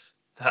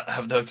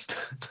have no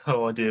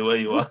idea where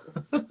you are.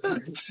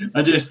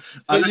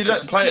 you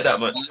don't play it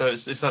that much, so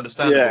it's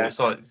understandable. Yeah. It's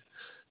like,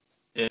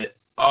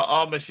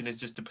 our mission is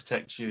just to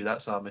protect you.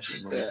 That's our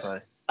mission when we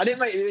play. And it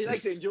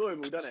makes it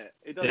enjoyable, doesn't it?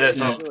 It's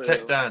like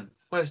protect Dan.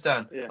 Where's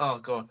Dan? Yeah. Oh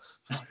god,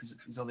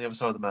 he's on the other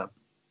side of the map.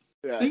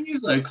 Yeah. The thing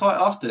is, though, quite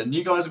often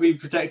you guys will be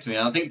protecting me,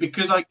 and I think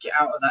because I get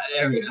out of that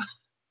area,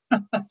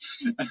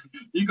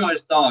 you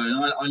guys die and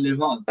I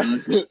live on.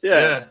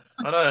 Yeah,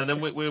 I know, and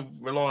then we're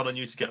relying on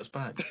you to get us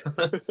back.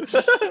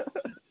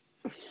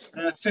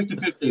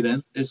 50-50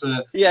 then. It's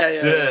yeah.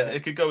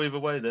 It could go either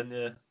way then.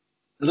 Yeah.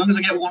 As long as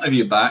I get one of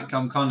you back,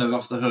 I'm kind of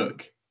off the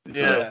hook.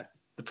 Yeah.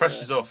 The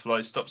pressure's off.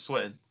 Like, stop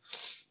sweating.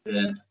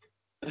 Yeah.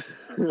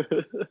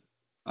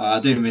 I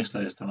do miss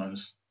those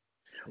times.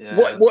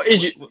 Yeah. What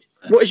is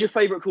your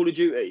favourite Call of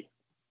Duty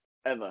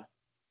ever?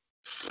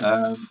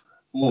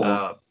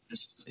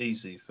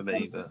 Easy for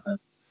me, but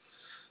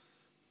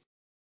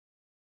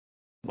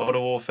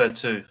Modern Warfare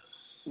 2.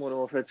 Modern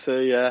Warfare 2,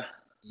 yeah.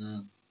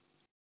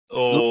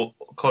 Or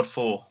COD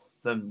 4.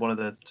 Then one of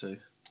the two.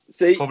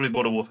 See, probably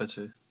Modern Warfare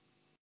 2.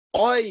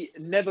 I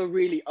never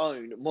really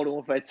owned Modern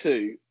Warfare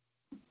 2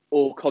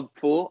 or COD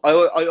 4.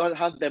 I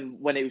had them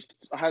when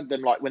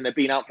like when they've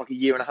been out for like a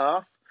year and a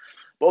half.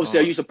 But obviously,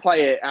 I used to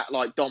play it at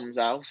like Dom's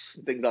house,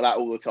 things like that,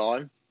 all the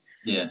time.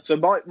 Yeah. So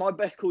my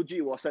best Call of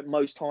Duty I spent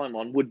most time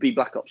on would be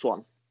Black Ops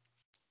 1.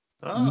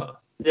 Oh.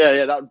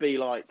 Yeah, that would be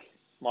like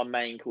my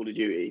main Call of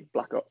Duty,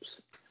 Black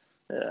Ops.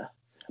 Yeah.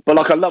 But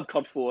like I love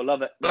COD 4, I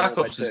love it. Black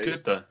Ops is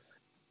good though.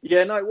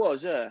 Yeah, no, it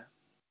was, yeah.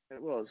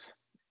 It was.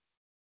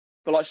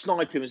 But like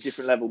sniping was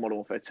different level Modern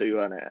Warfare 2,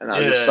 wasn't it? And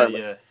that was so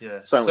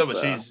much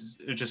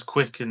easier. It was just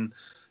quick and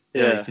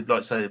you could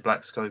like say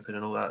black scoping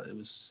and all that. It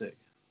was sick.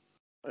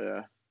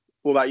 Yeah.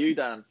 What about you,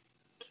 Dan?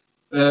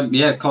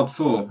 COD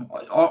 4.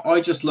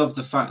 I just love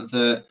the fact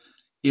that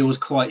it was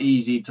quite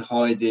easy to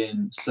hide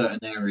in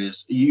certain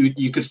areas.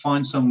 You could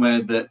find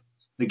somewhere that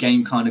the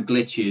game kind of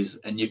glitches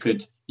and you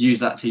could use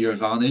that to your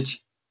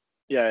advantage.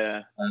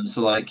 Yeah.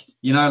 So like,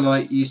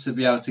 like you used to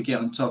be able to get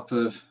on top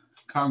of,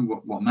 I can't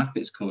remember what map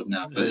it's called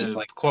now, but it's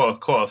like quite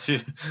a few.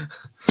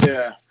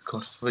 Yeah.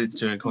 COD 3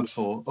 during COD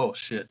 4. Oh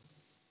shit.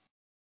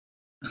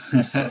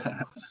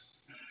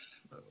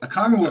 I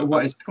can't remember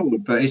what it's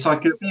called, but it's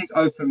like a big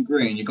open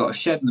green. You've got a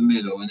shed in the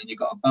middle, and then you've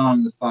got a barn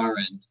on the far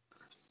end.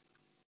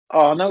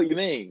 Oh, I know what you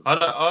mean.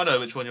 I know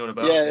which one you're on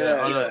about.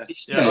 Yeah. I know.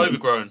 Yeah,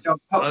 Overgrown.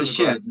 Jump up the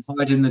shed and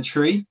hide in the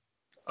tree.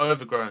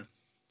 Overgrown,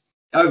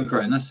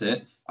 that's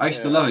it. I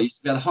used to love it. I used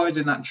to be able to hide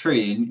in that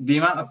tree, and the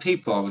amount of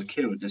people I would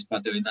kill just by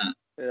doing that.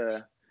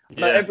 Yeah.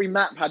 Like every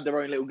map had their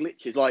own little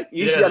glitches. Like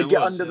you used to be able to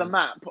get under the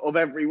map of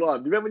every one.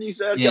 Do you remember when you used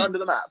to be able to get under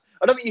the map?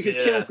 I don't think you could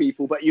kill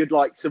people, but you'd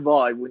like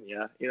survive, wouldn't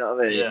you? You know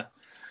what I mean?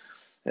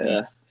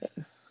 Yeah.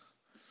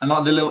 And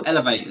like the little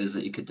elevators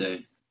that you could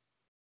do.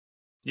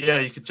 Yeah,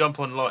 you could jump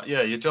on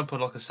you jump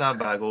on like a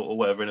sandbag or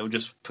whatever, and it'll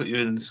just put you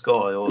in the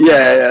sky. Or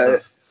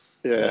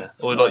Yeah.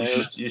 Or like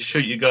you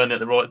shoot, you're going at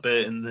the right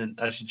bit, and then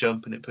as you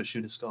jump, and it puts you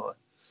in the sky.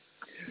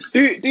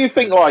 Do you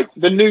think like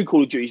the new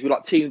Call of Duties with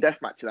like team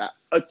deathmatch and that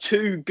are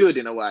too good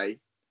in a way,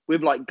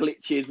 with like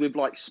glitches, with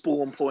like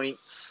spawn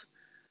points,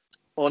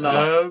 or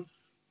not?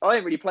 I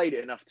ain't really played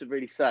it enough to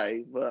really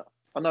say, but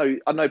I know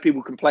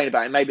people complain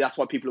about it. Maybe that's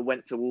why people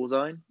went to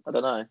Warzone. I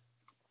don't know.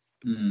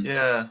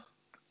 Yeah.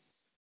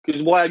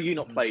 Because why have you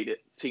not played it,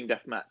 team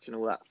deathmatch and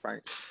all that,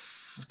 Frank?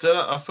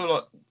 I feel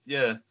like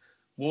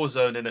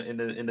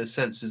Warzone in a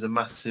sense is a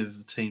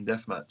massive team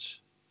deathmatch.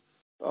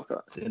 Okay.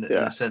 In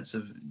a sense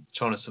of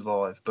trying to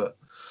survive, but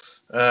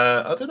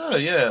I don't know.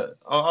 Yeah,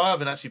 I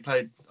haven't actually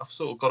played. I've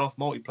sort of got off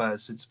multiplayer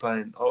since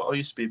playing. I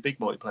used to be a big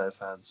multiplayer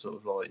fan, sort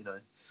of like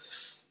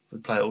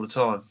would play it all the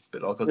time, a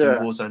bit like I do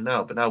Warzone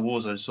now. But now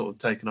Warzone's sort of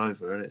taken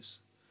over, and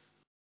it's.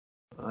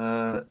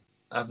 I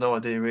have no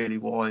idea really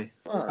why.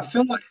 I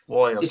feel like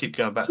why I keep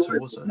going back to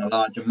Warzone. A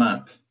larger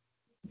map.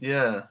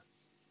 Yeah.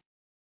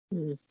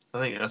 I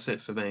think that's it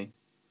for me.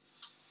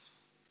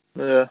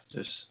 Yeah.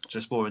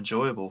 Just more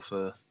enjoyable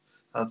for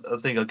I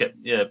think I'll get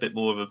a bit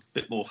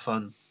more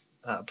fun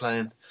out of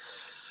playing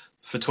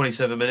for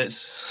 27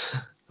 minutes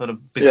on a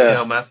big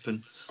scale map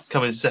and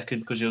come in second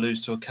because you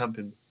lose to a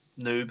camping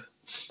noob.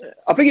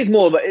 I think it's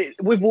more of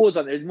with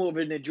Warzone, there's more of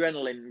an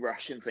adrenaline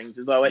rush and things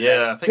as well.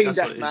 Yeah, I think Team that's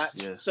what it deathmatch,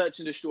 is. Yeah. search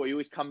and destroy. You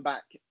always come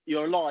back.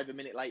 You're alive a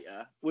minute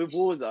later. With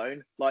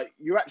Warzone, like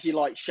you're actually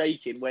like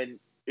shaking when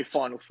it's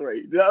final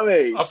 3. Do you know what I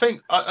mean? I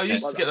think I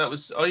used to get that.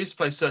 I used to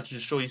play search and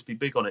destroy. Used to be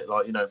big on it.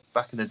 Like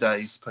back in the day, I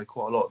used to play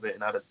quite a lot of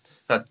it,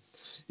 and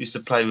used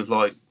to play with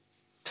like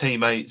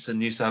teammates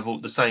and used to have all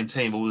the same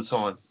team all the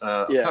time.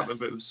 I can't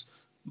remember.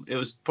 It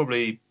was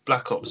probably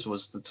Black Ops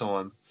was the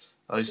time.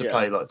 I used to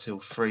play like till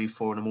 3,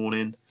 4 in the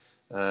morning,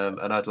 and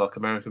I had like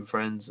American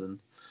friends, and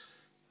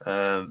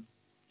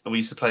we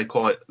used to play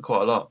quite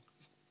a lot,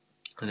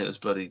 and it was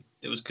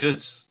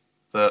good,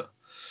 and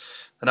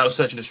that was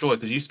search and destroy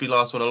because you used to be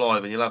last one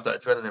alive, and you'll have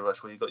that adrenaline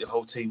rush where you've got your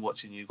whole team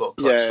watching you, you've got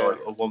clutch like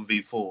a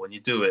 1v4, and you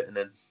do it, and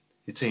then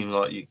your team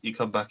like you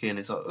come back in,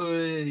 it's like,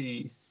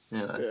 Oy!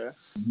 Yeah.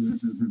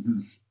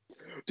 Do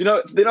you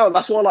know?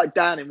 That's why I like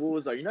Dan in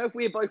Warzone. You know, if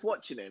we're both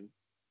watching him.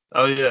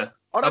 Oh yeah.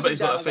 I bet he's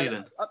got that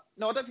feeling.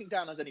 No, I don't think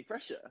Dan has any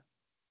pressure.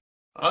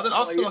 I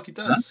feel like he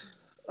does.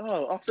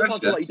 Oh, I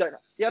sometimes feel like you don't.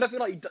 Yeah, I don't feel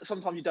like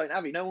sometimes you don't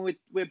have it. You know, when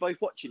we're both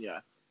watching you,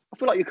 I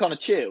feel like you're kind of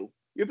chill.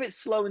 You're a bit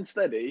slow and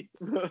steady,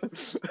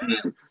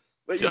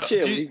 but you're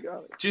chill.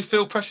 Do you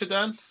feel pressure,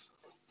 Dan?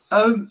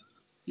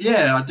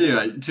 Yeah, I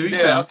do. To be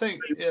fair, I think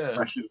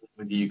pressure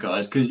with you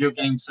guys because your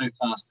game's so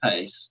fast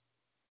paced.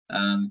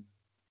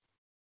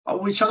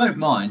 Which I don't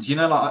mind. You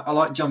know, like I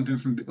like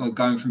jumping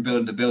going from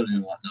building to building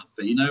and whatnot.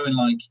 But you know, when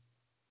like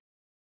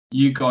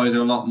you guys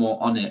are a lot more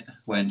on it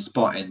when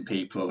spotting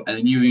people, and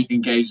then you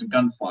engage in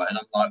gunfight, and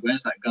I'm like,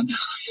 where's that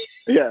gunfight?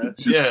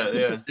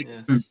 Yeah.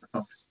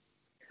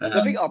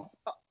 I think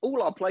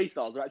all our play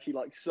styles are actually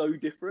like so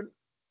different.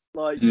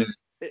 Like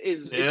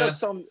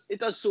it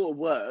does sort of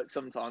work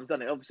sometimes,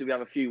 doesn't it? Obviously, we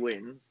have a few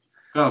wins.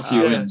 Got a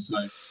few wins.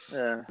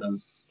 So,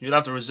 you'll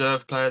have the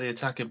reserve player, the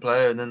attacking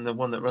player, and then the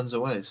one that runs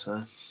away.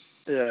 So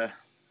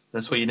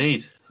that's what you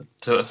need.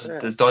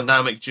 The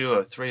dynamic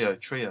duo, trio.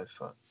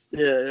 Fuck.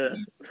 Yeah.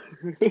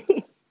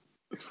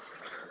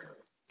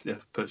 Yeah,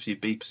 put a few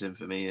beepers in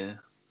for me. Yeah.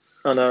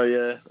 I know.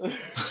 Yeah.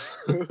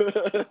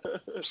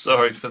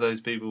 Sorry for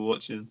those people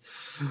watching.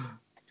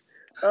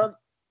 We're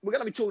going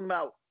to be talking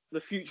about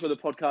the future of the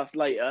podcast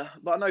later,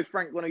 but I know,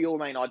 Frank, one of your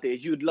main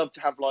ideas, you would love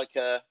to have like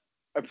a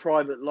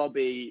private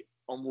lobby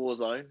on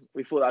Warzone.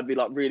 We thought that'd be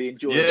like really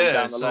enjoyable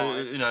down the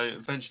line. You know,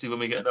 eventually when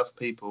we get enough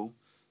people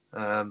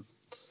to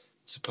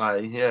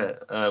play,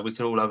 we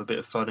could all have a bit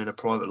of fun in a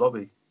private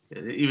lobby.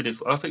 Even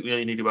if I think we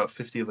only need about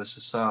 50 of us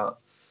to start,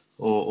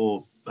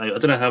 or I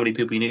don't know how many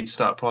people you need to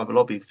start a private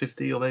lobby,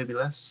 50 or maybe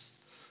less.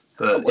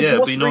 But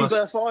it'd be nice.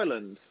 Rebirth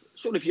Island?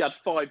 Surely if you had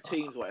 5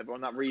 teams or whatever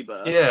on that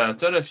Rebirth. Yeah, I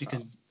don't know if you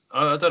can.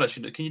 I don't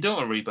actually. Can you do it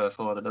on Rebirth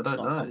Island? I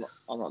don't know.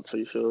 I'm not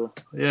too sure.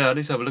 Yeah, I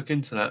need to have a look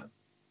into that.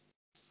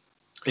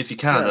 If you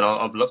can, then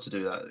I'd love to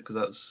do that because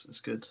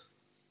it's good.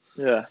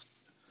 Yeah.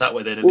 That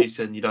way, then at least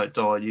then you don't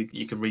die.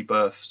 You can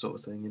rebirth, sort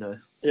of thing. You know.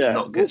 Yeah.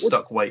 Not get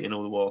stuck waiting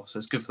all the while. So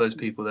it's good for those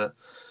people that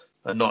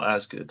are not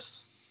as good.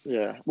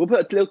 Yeah, we'll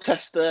put a little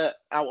test out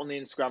on the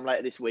Instagram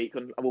later this week,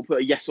 and we'll put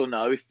a yes or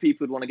no if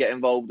people would want to get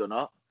involved or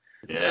not.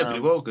 Yeah, it'd be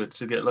well good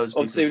to get loads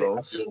of people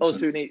involved.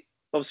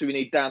 Obviously, we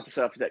need Dan to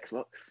set up his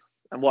Xbox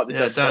and wipe the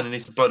dust. Yeah, Dan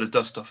needs to blow the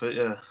dust off it.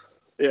 Yeah.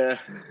 Yeah.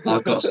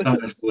 I've got so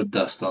much wood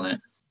dust on it.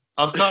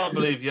 I can't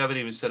believe you haven't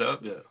even set it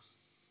up yet.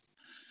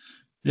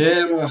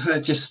 Yeah, well, I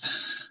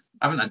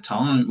haven't had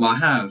time. Well, I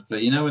have,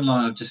 but you know, when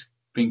like I've just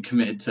been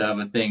committed to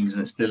other things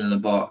and it's still in a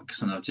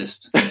box, and I've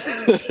just.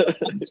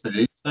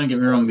 Don't get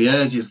me wrong, the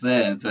urge is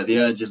there, but the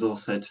urge is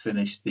also to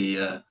finish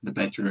the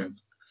bedroom.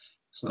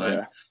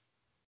 So,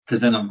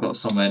 because then I've got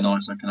somewhere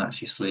nice I can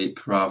actually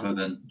sleep rather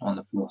than on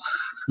the floor.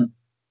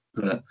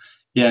 But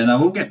yeah, no,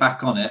 we'll get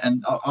back on it,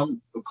 and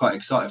I'm quite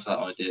excited for that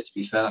idea. To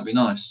be fair, that'd be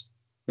nice.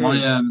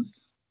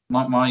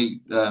 My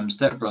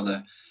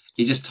stepbrother,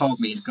 he just told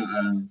me he's got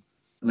an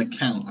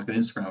account, like an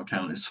Instagram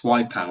account. It's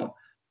Swipeout.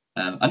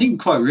 I didn't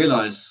quite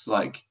realise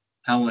like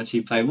how much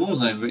he played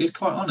Warzone, but he's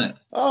quite on it.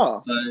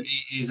 Oh, so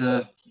he's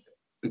a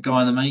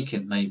guy in the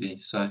making, maybe.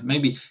 So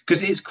maybe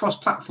because it's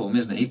cross-platform,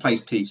 isn't it? He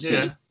plays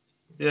PC.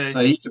 Yeah. So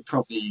he could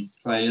probably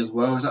play as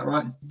well. Is that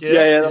right?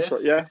 Yeah, that's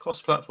right. Yeah,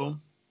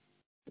 cross-platform.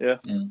 Yeah.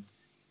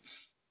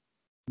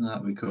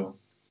 That'd be cool.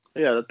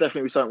 Yeah, that'd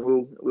definitely be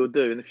something we'll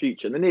do in the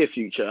future, in the near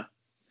future.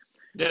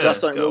 Yeah, that's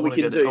something we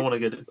can do. I want to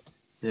get it.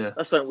 Yeah,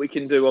 that's something we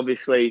can do.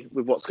 Obviously,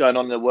 with what's going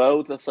on in the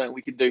world, that's something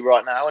we can do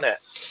right now, isn't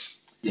it?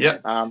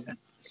 Yeah.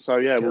 So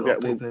yeah, we'll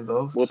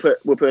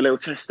put a little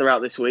tester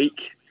out this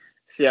week.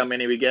 See how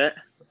many we get.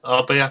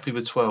 I'll be happy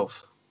with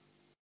 12.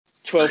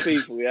 12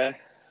 people, yeah.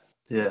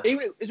 Yeah.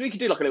 Even if we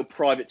could do like a little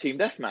private team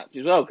deathmatch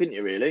as well, couldn't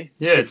you? Really?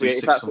 Yeah. If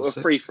that's sort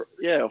of free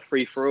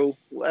for all,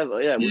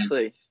 whatever. Yeah, we'll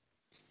see.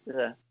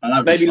 Yeah.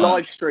 Maybe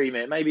live stream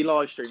it.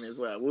 As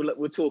well.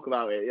 We'll talk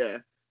about it. Yeah.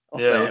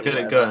 We'll get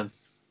it going.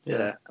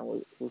 Yeah,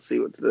 and we'll see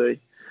what to do.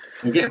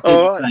 We'll get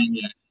people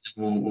saying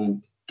we'll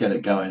get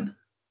it going.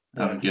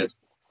 That'd be good.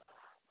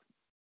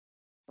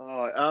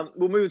 All right.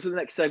 We'll move to the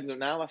next segment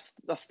now.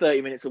 That's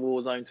 30 minutes of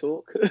Warzone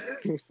talk.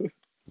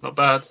 Not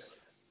bad.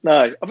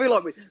 No, I feel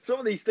like some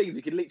of these things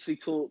we could literally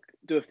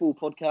do a full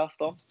podcast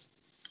on.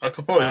 I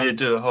could probably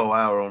do a whole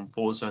hour on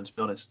Warzone, to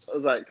be honest.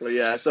 Exactly,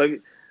 yeah. So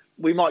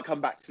we might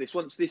come back to this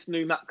once this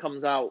new map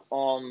comes out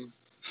on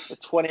the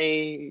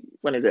 20.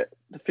 When is it?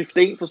 The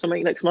 15th or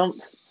something next month?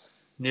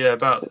 Yeah,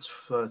 about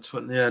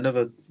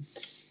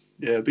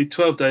it'll be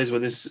 12 days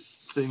when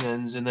this thing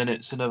ends, and then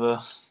it's another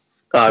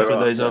couple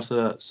of days after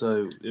that.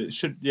 So it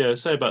should,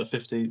 say about the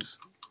 15th.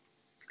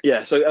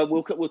 Yeah, so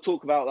we'll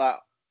talk about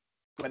that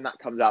when that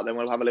comes out. Then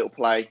we'll have a little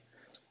play.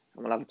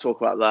 And we'll have a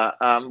talk about that.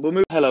 We'll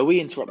move. Hello, we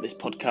interrupt this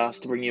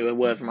podcast to bring you a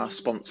word from our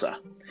sponsor.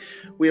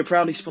 We are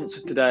proudly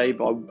sponsored today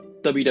by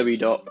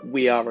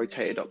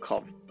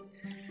www.wearerotator.com.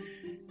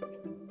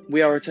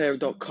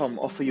 Wearerotator.com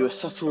offer you a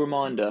subtle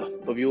reminder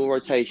of your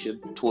rotation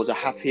towards a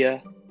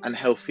happier and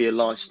healthier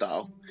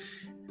lifestyle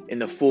in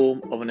the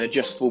form of an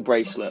adjustable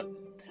bracelet.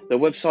 The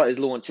website is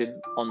launching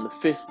on the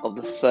 5th of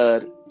the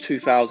 3rd,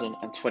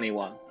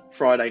 2021,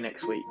 Friday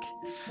next week.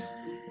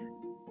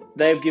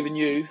 They have given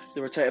you,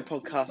 the Rotator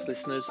Podcast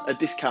listeners, a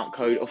discount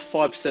code of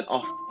 5%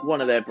 off one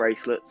of their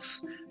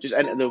bracelets. Just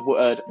enter the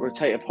word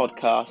Rotator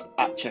Podcast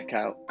at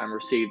checkout and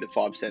receive the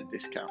 5%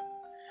 discount.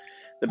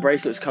 The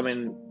bracelets come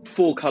in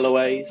 4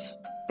 colourways: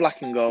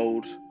 black and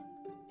gold,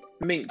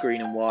 mint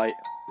green and white,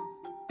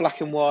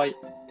 black and white,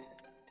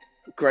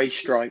 grey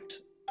striped,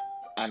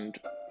 and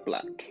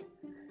black.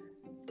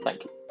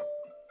 Thank you.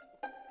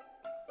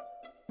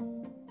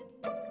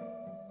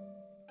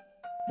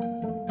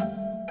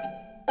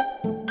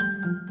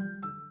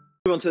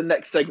 On to the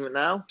next segment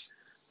now.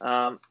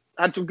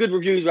 Had some good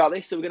reviews about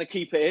this, so we're going to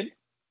keep it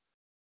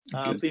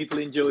in. People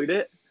enjoyed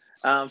it.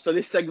 So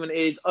this segment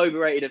is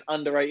overrated and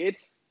underrated.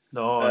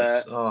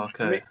 Nice.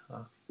 Okay.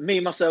 Me,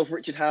 myself,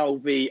 Richard Howe will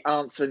be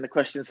answering the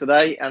questions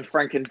today, and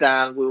Frank and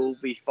Dan will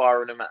be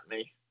firing them at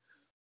me.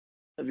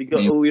 Have you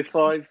got all your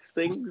 5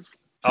 things?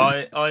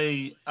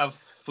 I have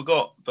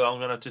forgot, but I'm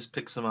going to just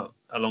pick some up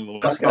along the way.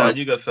 Okay. Dan,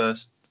 you go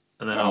first,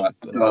 and then I'll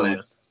got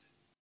it.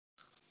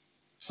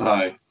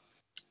 So,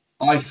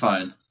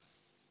 iPhone.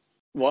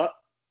 What?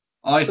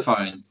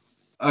 iPhone.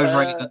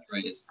 Overrated,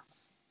 underrated.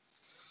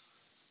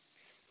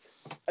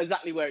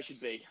 Exactly where it should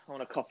be. I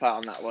want to cop out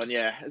on that one.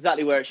 Yeah,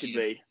 exactly where it should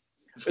be.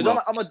 Because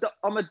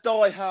I'm a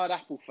die-hard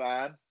Apple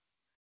fan,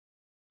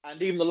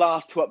 and even the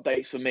last 2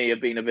 updates for me have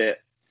been a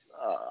bit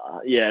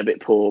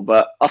poor.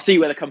 But I see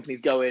where the company's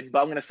going. But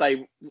I'm going to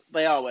say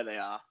they are where they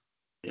are.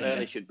 Yeah. Where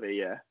they should be.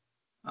 Yeah.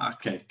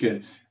 Okay,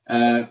 good.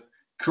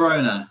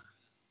 Corona.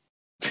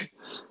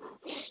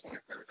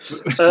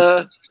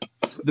 The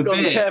The got to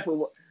be beer.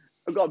 careful.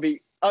 I've got to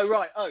be. Oh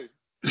right. Oh.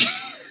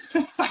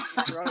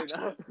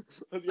 Corona.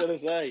 I was going to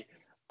say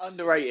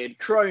underrated.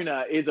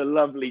 Corona is a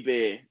lovely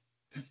beer.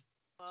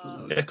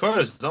 Yeah,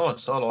 Corona's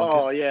nice. I like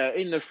Oh it. yeah,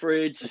 in the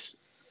fridge.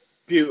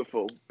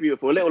 Beautiful,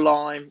 beautiful. A little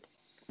lime,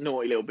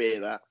 naughty little beer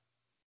that.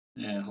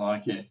 Yeah, I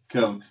like it.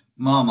 Cool.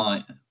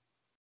 Marmite.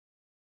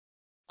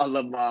 I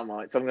love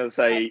Marmite, so I'm going to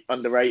say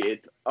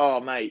underrated. Oh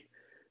mate,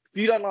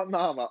 if you don't like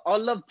Marmite, I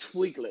love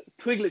Twiglets.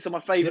 Twiglets are my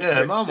favourite. Yeah,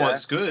 crisp,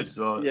 Marmite's good.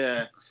 Like,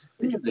 Yeah,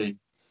 Really?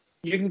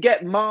 you can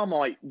get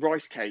Marmite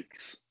rice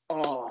cakes.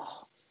 Oh,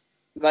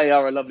 they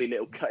are a lovely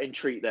little cut-in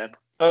treat. Then.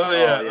 Oh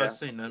yeah, yeah. I've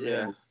seen them.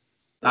 Yeah.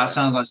 That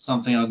sounds like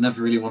something I'd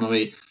never really want to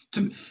eat.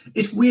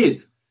 It's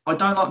weird. I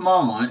don't like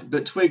Marmite,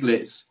 but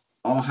Twiglets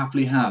I'll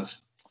happily have.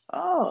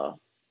 Oh,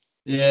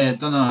 Yeah,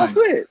 don't know. that's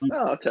weird.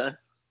 Oh, okay.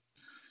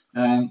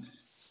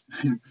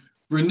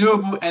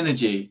 Renewable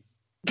energy.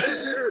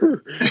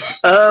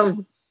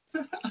 I'm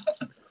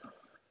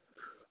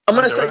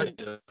gonna say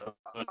Underrated.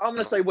 I'm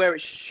gonna say where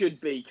it should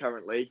be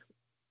currently.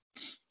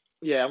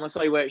 Yeah, I'm gonna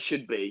say where it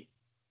should be.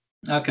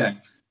 Okay.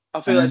 I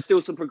feel there's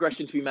still some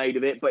progression to be made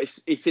of it, but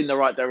it's in the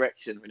right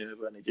direction.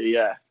 Renewable energy,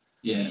 yeah.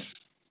 Yeah.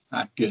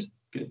 Good.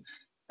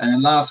 And the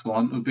last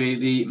one would be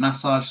the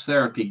massage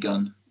therapy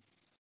gun.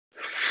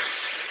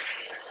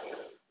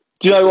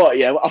 Do you know what?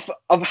 Yeah,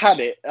 I've had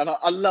it and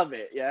I love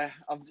it. Yeah,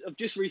 I've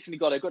just recently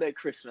got it. I got it at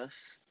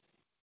Christmas,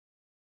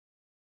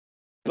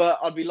 but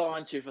I'd be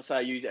lying to you if I say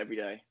I use it every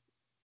day.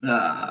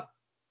 Ah.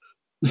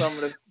 So I'm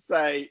gonna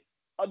say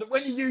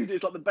when you use it,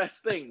 it's like the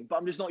best thing, but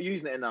I'm just not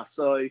using it enough.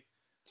 So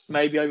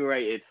maybe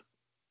overrated.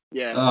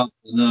 Yeah, Oh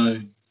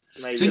no.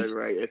 maybe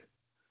overrated.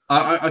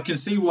 I can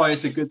see why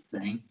it's a good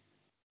thing,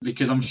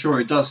 because I'm sure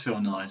it does feel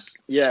nice.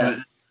 Yeah, But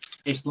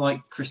it's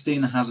like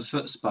Christina has a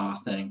foot spa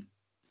thing.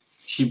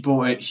 She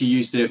bought it, she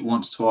used it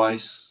once,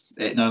 twice.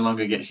 It no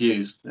longer gets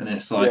used, and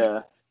it's like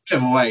a bit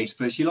of a waste.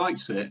 But she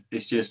likes it.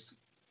 It's just,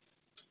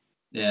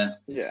 yeah.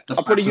 yeah. The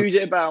I probably fact use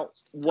it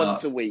about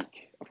once a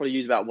week. I probably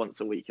use about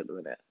once a week at the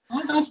minute.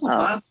 Oh, that's not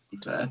bad. To be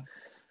fair.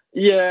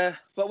 Yeah,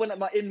 but when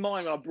in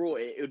mind when I brought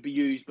it, it would be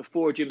used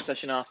before a gym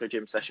session, after a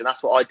gym session.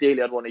 That's what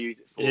ideally I'd want to use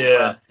it for.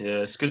 Yeah,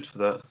 it's good for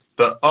that.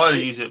 But I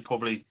only use it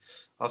probably.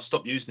 I'll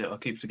stop using it. I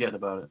keep forgetting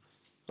about it.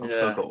 I've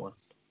still got one.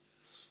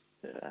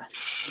 Yeah.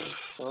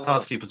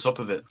 Hard to keep on top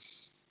of it.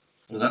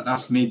 Well,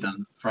 that's me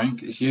done,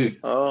 Frank. It's you.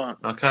 Oh.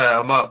 Okay,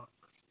 I'm up.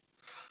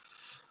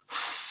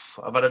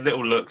 I've had a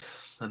little look,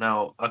 and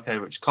now, okay,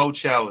 Rich, cold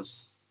showers.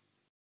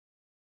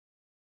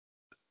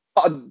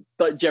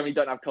 Generally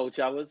don't have cold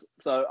showers,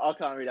 so I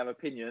can't really have an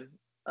opinion.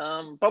 But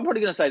I'm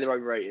probably going to say they're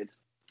overrated.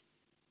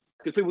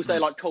 Because people say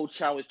like cold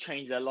showers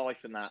change their life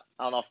and that.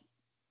 And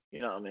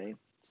you know what I mean?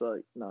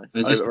 So, no,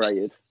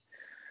 overrated.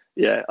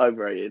 Yeah,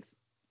 overrated.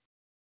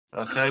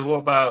 Okay, what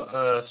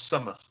about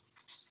summer?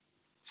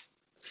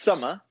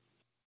 Summer?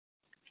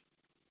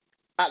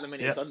 At the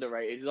minute, it's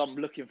underrated. I'm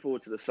looking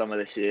forward to the summer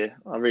this year.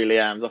 I really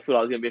am. I feel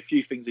like there's going to be a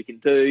few things we can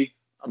do.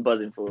 I'm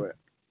buzzing for it.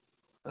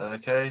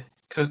 Okay,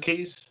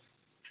 cookies?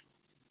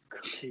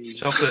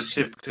 Chocolate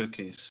chip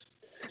cookies.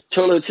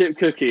 Chocolate chip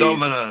cookies.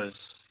 Domino's.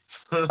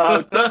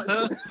 Oh,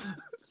 Domino's.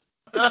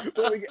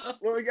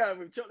 Where are we going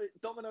with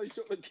Domino's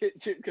chocolate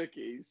chip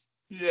cookies?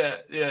 Yeah.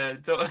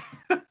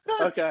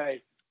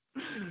 Okay.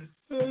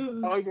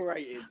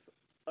 Overrated.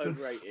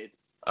 Overrated.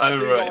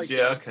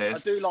 Okay. I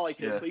do like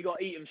them, but you got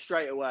to eat them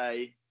straight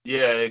away.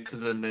 Yeah,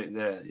 because then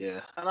yeah.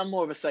 And I'm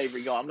more of a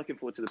savoury guy. I'm looking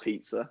forward to the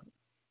pizza.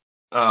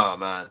 Oh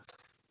man,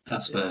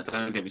 that's fair.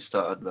 Don't get me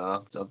started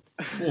now.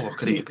 I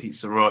could eat a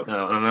pizza right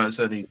now. I know it's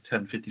only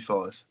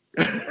 10:55.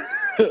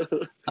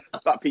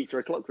 About pizza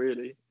o'clock,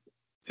 really.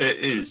 It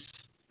is.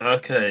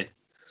 Okay.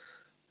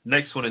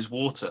 Next one is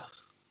water.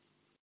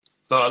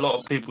 But a lot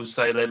of people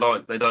say they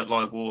don't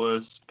like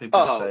water.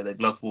 People say they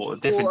love water.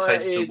 Different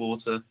tastes of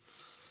water.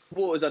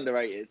 Water's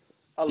underrated.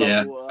 I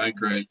love water. I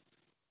agree.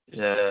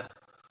 Yeah.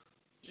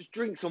 Just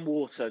drink some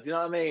water. Do you know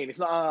what I mean? It's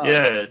not hard.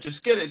 Yeah,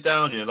 just get it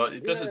down here. Like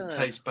it doesn't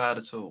taste bad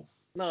at all.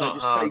 No, it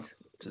just tastes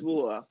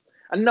water.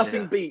 And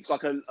nothing beats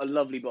like a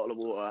lovely bottle of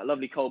water, a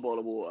lovely cold bottle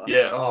of water.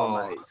 Yeah.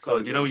 Mate, God, so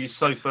you know when you're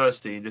so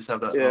thirsty, you just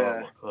have that.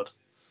 Yeah. Oh my God.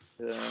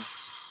 Yeah.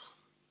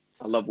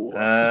 I love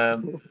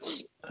water.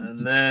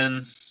 And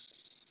then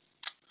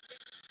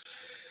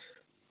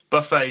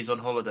buffets on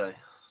holiday.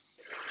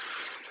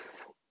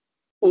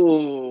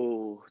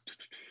 Oh,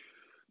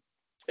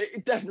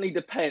 it definitely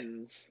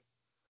depends.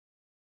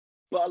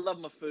 But I love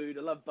my food.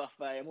 I love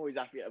buffet. I'm always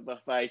happy at a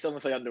buffet. So I'm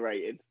gonna say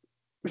underrated.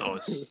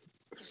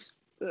 Nice.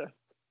 Yeah.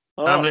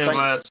 How many have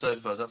I had so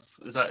far?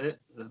 Is that it?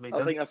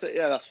 I think that's it.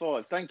 Yeah, that's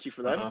fine. Thank you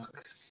for them.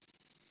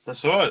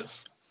 That's all right.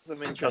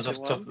 Some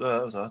interesting ones.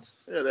 That was hard.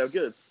 Yeah, they were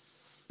good.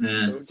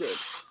 Yeah. They were good.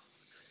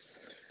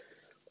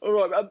 All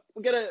right,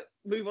 we're gonna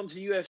move on to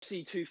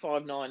UFC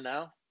 259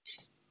 now.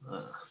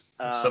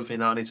 Something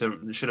that I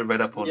should have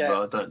read up on, but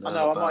I don't know.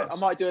 I know. I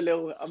might do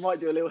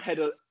a little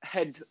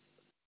head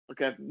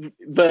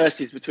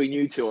versus between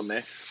you two on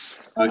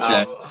this.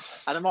 Okay.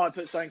 And I might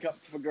put something up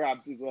for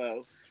grabs as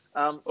well.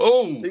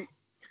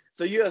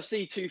 So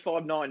UFC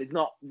 259 is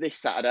not this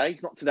Saturday.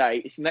 It's not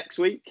today. It's next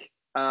week.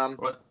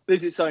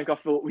 This is something I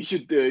thought we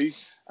should do,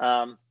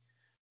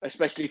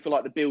 especially for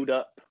like the build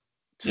up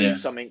to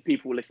something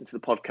people will listen to the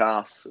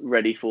podcast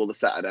ready for the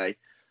Saturday.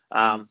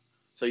 So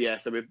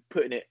we're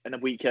putting it in a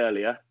week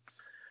earlier.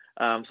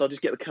 So I'll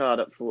just get the card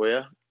up for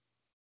you.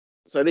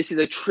 So this is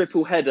a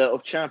triple header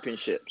of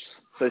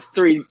championships. So there's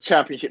 3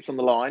 championships on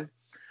the line.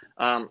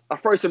 I'll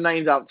throw some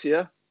names out to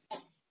you.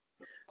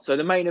 So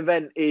the main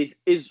event is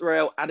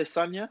Israel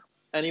Adesanya.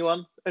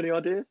 Anyone? Any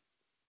idea?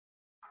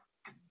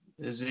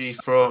 Is he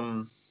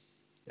from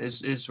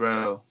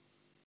Israel?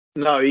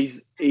 No,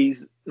 he's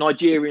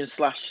Nigerian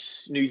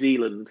 / New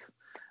Zealand.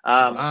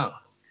 Wow.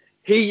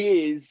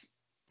 He is,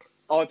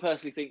 I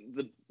personally think,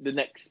 the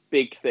next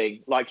big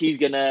thing. Like, he's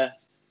going to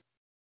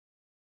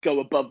go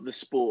above the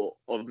sport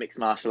of mixed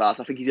martial arts.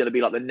 I think he's going to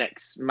be like the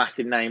next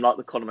massive name, like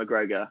the Conor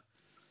McGregor.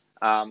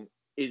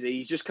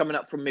 He's just coming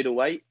up from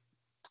middleweight,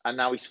 and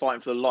now he's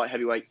fighting for the light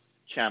heavyweight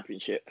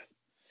championship.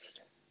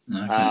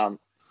 Okay. And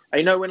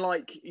you know when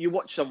like you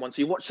watch someone's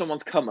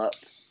come up,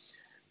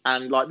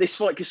 and like this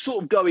fight could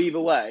sort of go either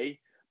way.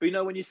 But you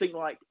know when you think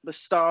like the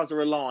stars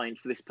are aligned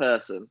for this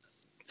person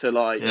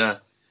to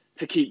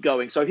keep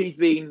going. So he's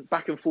been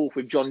back and forth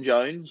with John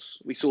Jones.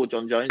 We saw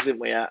John Jones, didn't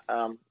we, at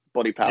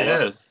Body Power?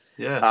 Yes.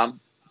 Yeah.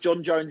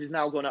 John Jones is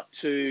now gone up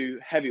to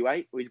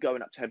heavyweight, or he's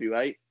going up to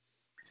heavyweight.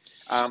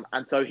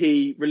 And so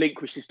he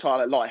relinquished his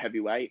title at light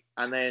heavyweight,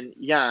 and then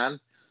Jan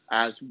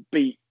has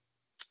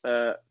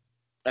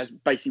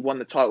basically won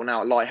the title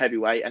now at light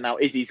heavyweight, and now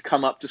Izzy's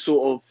come up to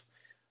sort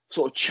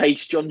of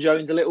chase John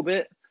Jones a little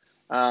bit,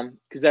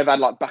 because they've had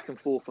like back and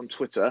forth on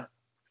Twitter.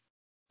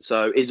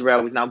 So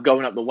Israel is now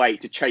going up the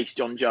weight to chase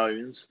John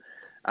Jones,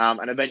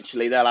 and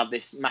eventually they'll have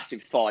this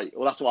massive fight.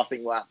 Well, that's what I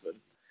think will happen.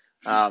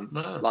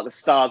 Like the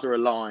stars are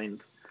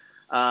aligned.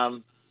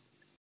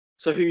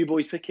 So who are you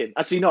boys picking?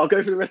 Actually, no, I'll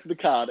go through the rest of the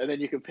card and then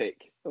you can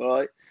pick. All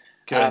right.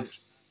 Okay.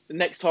 The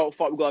next title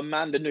fight, we've got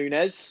Amanda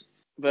Nunes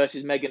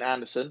versus Megan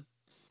Anderson.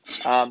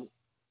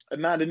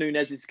 Amanda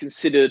Nunes is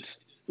considered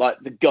like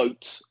the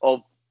GOAT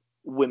of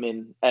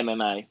women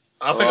MMA.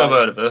 I think I've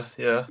heard of her.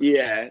 Yeah.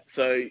 Yeah.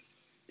 So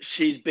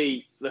she's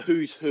beat the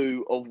who's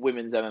who of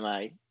women's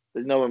MMA.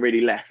 There's no one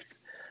really left.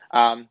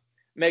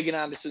 Megan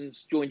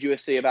Anderson's joined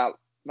UFC about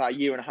a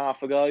year and a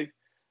half ago.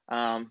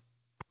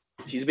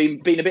 She's been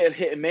a bit of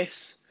hit and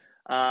miss.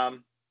 But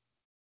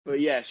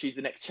yeah, she's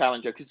the next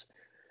challenger, because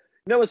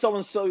you know when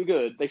someone's so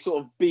good, they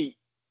sort of beat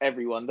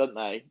everyone, don't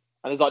they?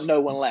 and there's like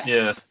no one left.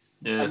 Yeah.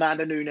 Yeah.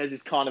 Amanda Nunes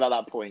is kind of at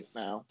that point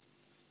now.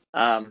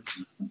 So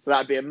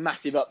that'd be a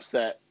massive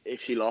upset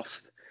if she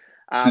lost.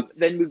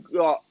 Then we've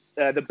got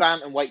the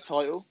bantamweight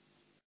title.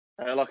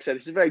 Like I said,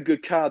 this is a very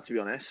good card, to be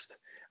honest.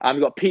 We've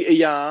got Peter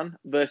Yan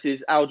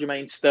versus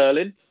Aljamain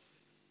Sterling.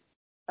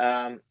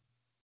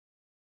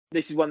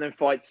 This is one of them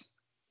fights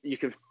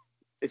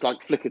it's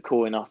like flick a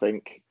coin, I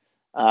think.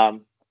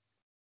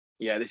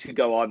 This could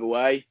go either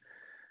way.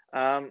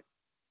 And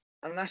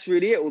that's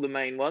really it, all the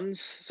main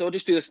ones. So I'll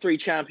just do the 3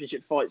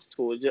 championship fights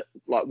towards it,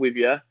 like with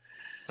you.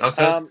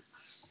 Okay.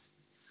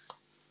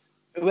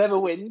 Whoever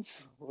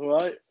wins, all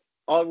right,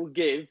 I will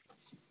give.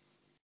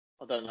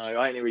 I don't know.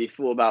 I ain't really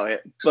thought about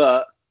it,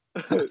 but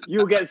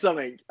you'll get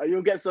something.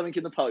 You'll get something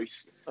in the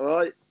post. All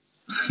right.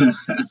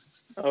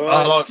 All right.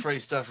 I like free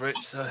stuff, Rich.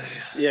 So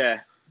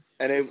yeah,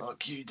 and it,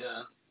 fuck you,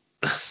 Dan.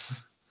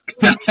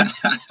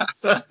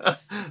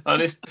 I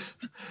need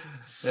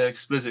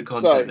explicit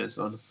content this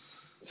one.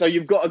 So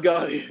you've got to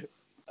go. You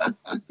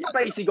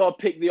basically got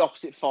to pick the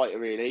opposite fighter,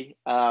 really.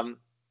 But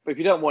if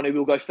you don't want to,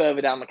 we'll go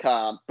further down the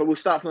card. But we'll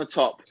start from the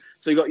top.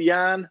 So you've got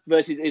Yan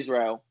versus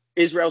Israel.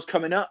 Israel's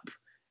coming up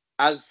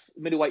as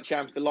middleweight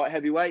champion for light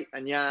heavyweight,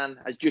 and Yan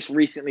has just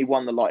recently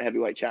won the light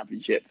heavyweight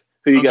championship.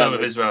 Who are you going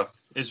with? Israel.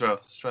 Israel,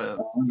 straight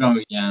up. I'm going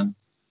with Yan.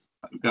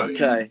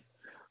 Okay.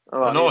 All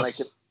right.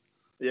 Nice.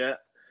 Yeah.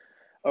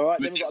 All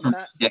right. Then we've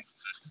got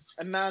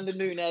Amanda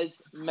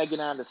Nunes, Megan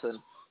Anderson.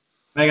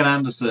 Megan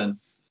Anderson.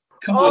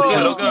 Come on,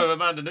 I'll go with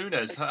Amanda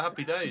Nunes.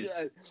 Happy days.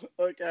 Yeah.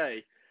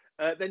 Okay.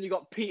 Then you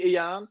got Peter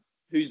Yan,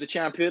 who's the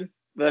champion,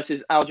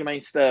 versus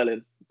Aljamain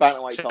Sterling,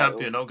 bantamweight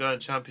champion. title. I'll go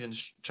and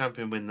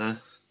champion win there.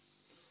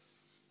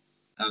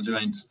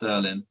 Aljamain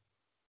Sterling.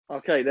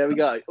 Okay, there we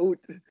go. Ooh,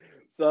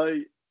 so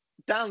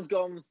Dan's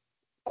gone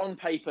on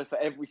paper for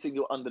every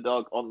single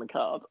underdog on the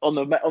card, on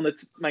the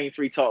main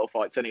 3 title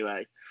fights.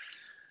 Anyway,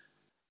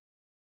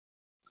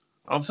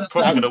 I'm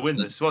probably going to win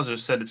this. Might as well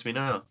just send it to me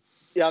now.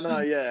 Yeah, I know.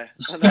 Yeah,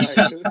 I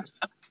know.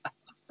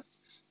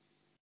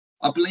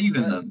 I believe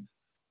in them.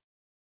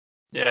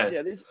 Yeah.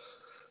 Yeah.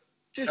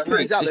 Just put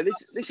this out there.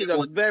 This is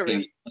a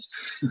very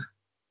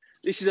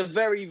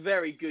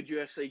very good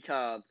UFC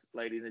card,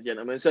 ladies and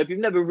gentlemen. So if you've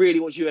never really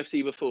watched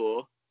UFC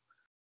before,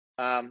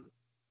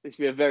 this will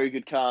be a very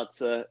good card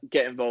to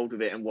get involved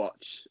with it and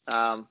watch.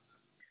 I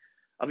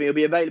think it'll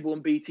be available on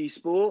BT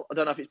Sport. I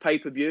don't know if it's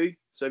pay-per-view.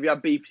 So if you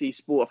have BT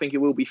Sport, I think it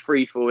will be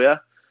free for you.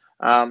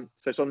 So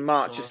it's on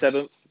March the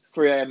 7th,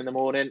 3 a.m. in the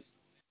morning,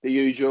 the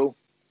usual.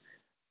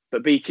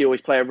 But BT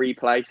always play a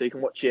replay, so you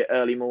can watch it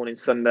early morning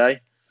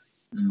Sunday.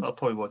 I'll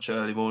probably watch it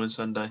early morning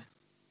Sunday.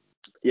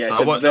 Yeah, so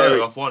I won't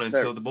know off one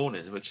until the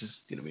morning, which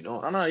is going to be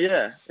nice. I know,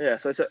 yeah.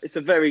 So it's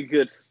a very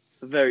good,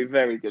 very,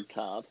 very good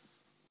card.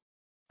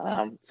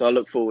 So I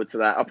look forward to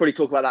that. I'll probably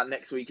talk about that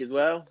next week as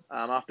well.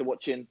 After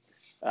watching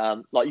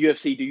like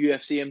UFC do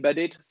UFC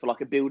embedded for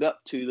like a build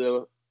up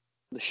to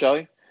the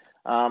show.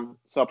 So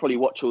I'll probably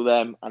watch all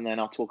them and then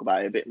I'll talk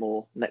about it a bit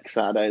more next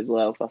Saturday as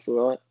well, if that's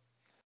all right.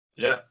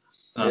 Yeah.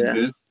 Sounds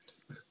good.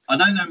 I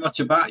don't know much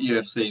about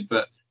UFC,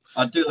 but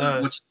I do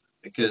like watching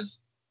it because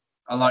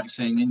I like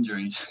seeing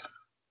injuries.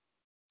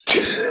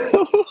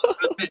 A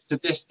bit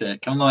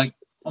sadistic. I'm like,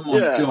 oh my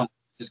god,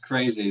 it's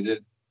crazy. They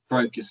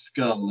broke his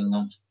skull,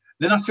 and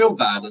then I feel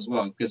bad as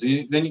well because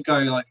then you go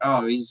like,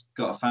 oh, he's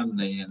got a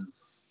family, and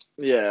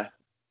you're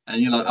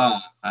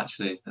like,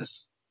 actually,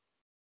 that's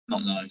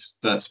not nice.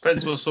 But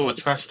depends what sort of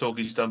trash talk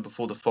he's done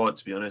before the fight,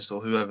 to be honest,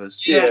 or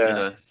whoever's. Yeah. You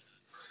know,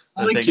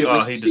 I think,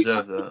 he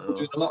deserved that.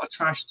 Doing a lot of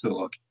trash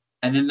talk,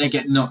 and then they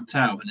get knocked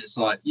out, and it's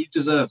like, you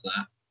deserve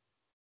that.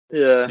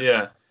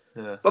 Yeah.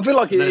 I feel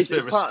like it's a bit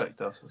of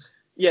respect afterwards.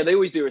 Yeah, they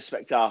always do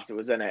respect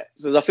afterwards, isn't it?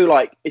 So I feel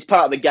like it's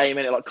part of the game,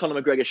 innit? Like Conor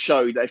McGregor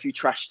showed that if you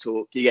trash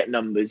talk, you get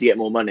numbers, you get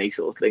more money,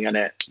 sort of thing,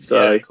 innit? So,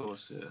 yeah, of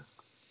course, yeah.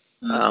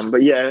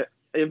 But yeah,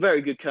 a very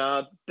good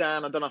card.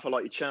 Dan, I don't know if I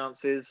like your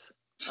chances.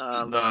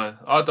 No,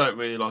 I don't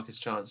really like his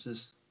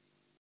chances.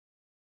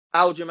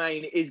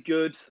 Aljamain is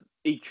good.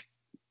 You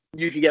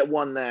could get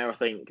one there, I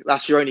think.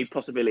 That's your only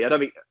possibility. I don't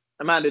think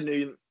Amanda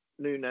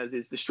Nunes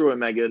is destroying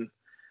Megan.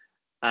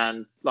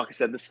 And like I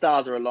said, the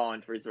stars are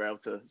aligned for Israel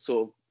to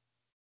sort of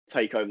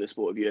take over the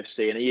sport of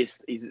UFC. And he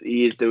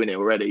is doing it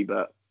already.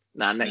 But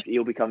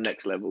he'll become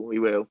next level. He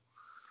will.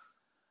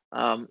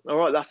 All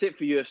right, that's it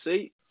for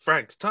UFC.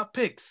 Frank's top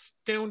picks.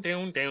 Down.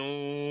 I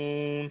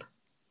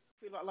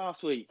feel like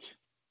last week.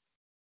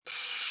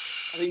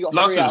 I think you got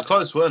last week was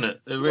close, weren't it?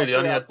 It really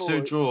only had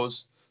 2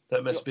 draws.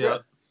 That messed me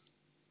up.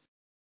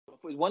 I thought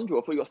it was 1 draw.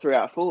 I thought you got 3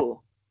 out of 4.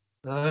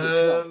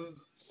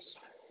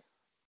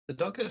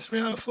 Did I get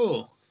 3 out of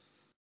 4?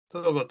 I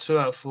thought I got 2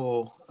 out of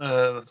 4.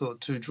 I thought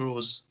 2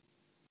 draws.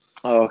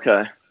 Oh,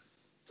 okay.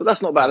 So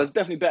that's not bad. That's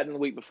definitely better than the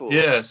week before.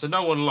 Yeah, so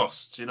no one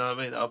lost. You know what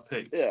I mean? I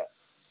picked.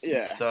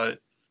 Yeah. So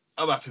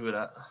I'm happy with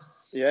that.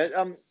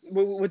 Yeah.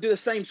 We'll do the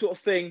same sort of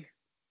thing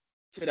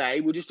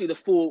today. We'll just do the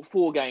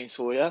four games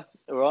for you.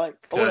 All right.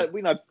 Okay.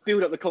 We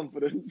build up the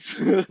confidence.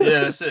 Yeah,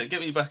 that's it.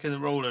 Get me back in the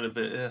rolling a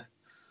bit. Yeah.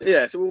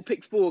 Yeah. So we'll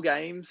pick 4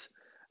 games.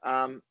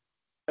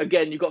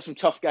 Again, you've got some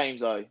tough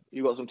games though.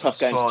 You've got some tough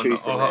That's games to fine. choose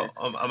from here.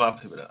 I'm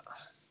happy with that.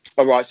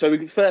 All right. So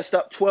first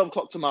up, 12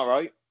 o'clock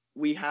tomorrow.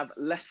 We have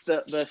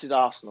Leicester versus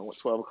Arsenal at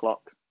 12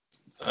 o'clock.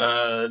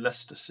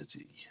 Leicester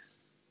City.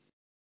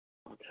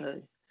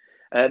 Okay.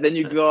 Then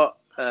you've got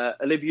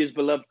Olivia's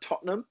beloved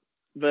Tottenham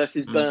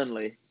versus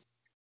Burnley.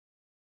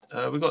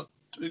 We got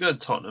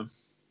Tottenham.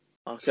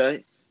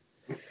 Okay.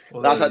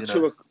 Although, That's at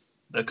 2 o'clock.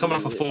 They're coming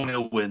off a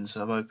 4-0 win,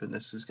 so I'm hoping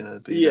this is going to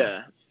be.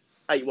 Yeah.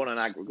 8-1 on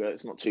aggregate.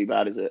 It's not too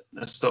bad, is it?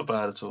 That's not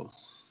bad at all.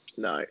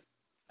 No.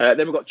 Then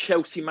we've got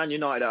Chelsea Man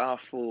United at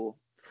R4.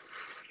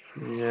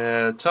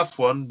 Yeah, tough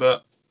one,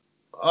 but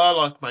I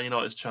like Man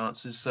United's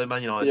chances, so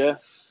Man United. Yeah.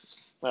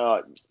 All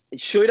right. You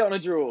sure you don't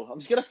want to draw? I'm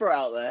just going to throw it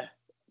out there.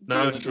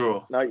 No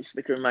draw. No, you're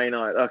sticking with Man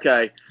United.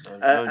 Okay.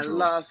 No And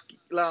draw.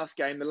 last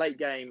game, the late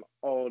game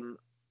on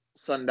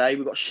Sunday,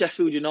 we've got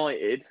Sheffield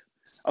United.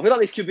 I feel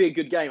like this could be a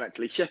good game,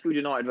 actually. Sheffield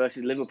United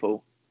versus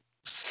Liverpool.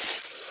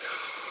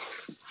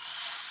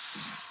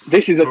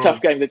 This is a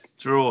tough game.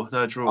 Draw.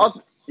 No draw. I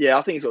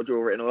think it's got a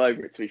draw written all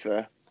over it, to be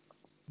fair.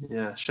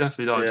 Yeah,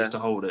 Sheffield United just to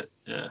hold it.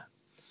 Yeah.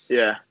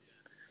 Yeah.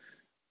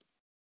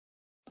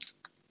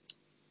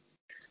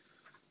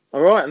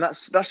 All right, and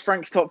that's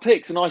Frank's top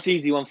picks. A nice,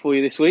 easy one for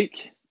you this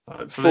week.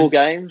 Hopefully. 4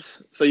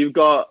 games. So you've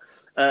got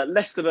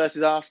Leicester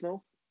versus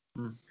Arsenal.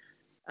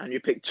 And you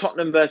picked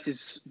Tottenham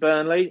versus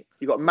Burnley.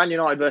 You've got Man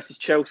United versus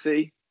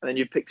Chelsea. And then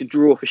you've picked a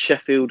draw for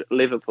Sheffield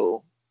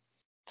Liverpool.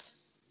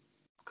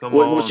 Come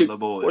on, the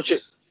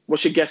boys.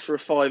 What's your guess for a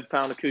 £5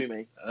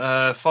 Akumi?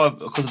 5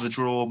 because of the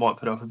draw. Might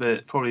put up a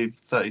bit. Probably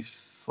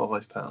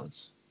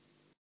 £35.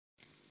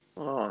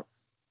 All right.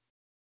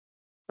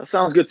 That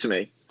sounds good to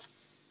me.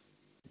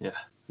 Yeah.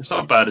 It's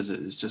not bad, is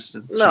it? It's just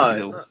a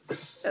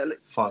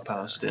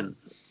 £5 stint.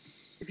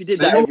 If you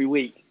did that every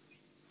week.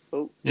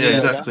 Oh, yeah,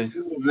 exactly.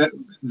 It will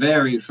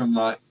vary from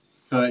like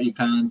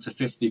 £30 to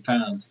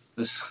 £50.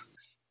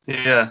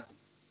 Yeah.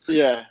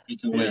 Yeah.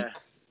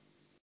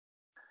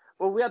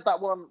 Well, we had that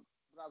one.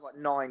 That was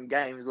like 9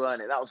 games,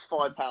 weren't it? That was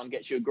 £5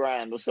 gets you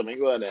 £1,000 or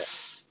something, weren't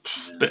it?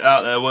 Bit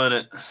out there, weren't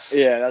it?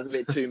 Yeah, that was a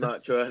bit too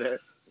much, weren't it?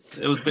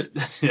 It was a bit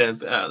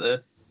out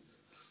there.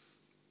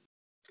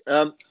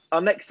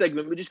 Our next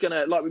segment, we're just going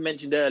to, like we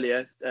mentioned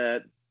earlier,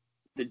 the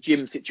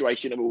gym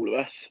situation of all of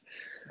us.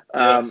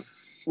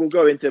 We'll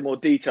go into more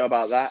detail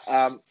about that.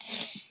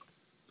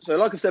 So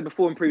like I've said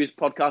before in previous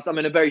podcasts, I'm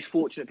in a very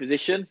fortunate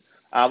position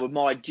with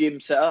my gym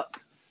setup.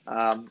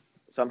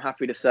 So I'm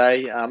happy to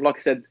say, like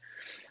I said,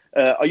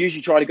 I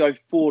usually try to go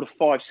 4 to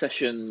 5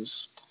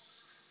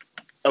 sessions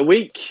a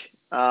week.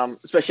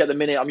 Especially at the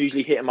minute, I'm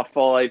usually hitting my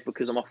 5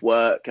 because I'm off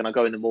work and I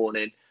go in the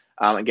morning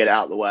and get it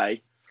out of the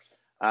way.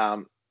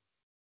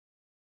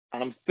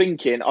 And I'm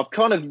thinking I've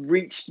kind of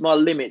reached my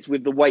limits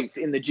with the weights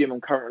in the gym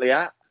I'm currently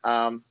at.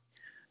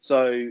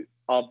 So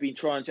I've been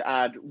trying to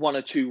add 1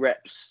 or 2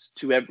 reps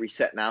to every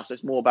set now. So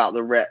it's more about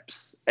the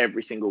reps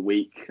every single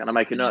week. And I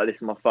make a note of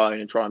this on my phone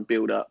and try and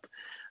build up.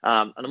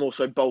 And I'm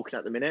also bulking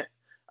at the minute.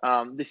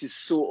 This is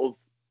sort of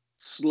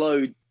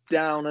slowed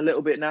down a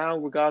little bit now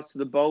in regards to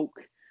the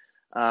bulk.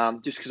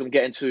 Just because I'm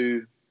getting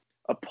to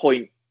a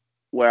point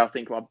where I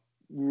think I'm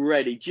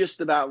ready, just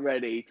about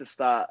ready to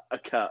start a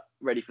cut,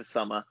 ready for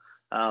summer.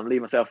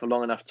 Leave myself a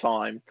long enough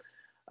time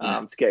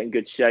to get in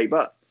good shape.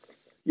 But,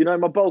 you know,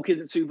 my bulk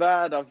isn't too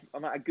bad.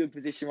 I'm at a good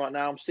position right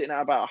now. I'm sitting at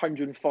about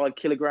 105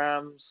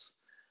 kilograms.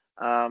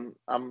 I'm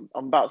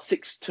about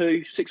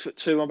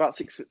 6'2". I'm about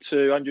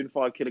 6'2",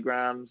 105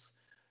 kilograms.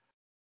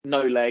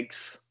 No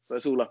legs. So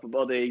it's all upper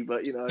body,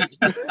 but, you know,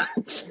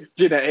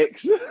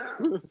 genetics.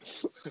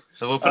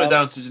 So we'll put it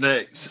down to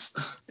genetics.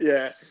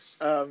 Yeah.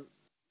 So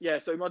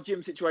my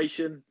gym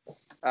situation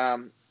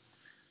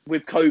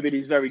with COVID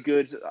is very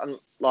good.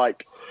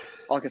 Like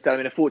I said, I'm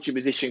in a fortunate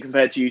position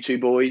compared to you two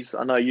boys.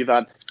 I know you've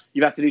had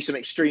to do some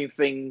extreme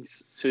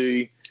things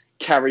to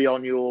carry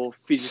on your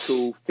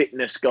physical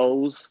fitness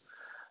goals.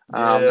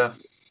 Yeah.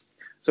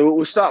 So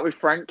we'll start with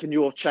Frank and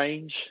your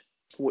change,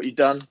 what you've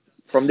done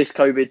from last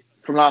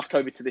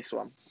COVID to this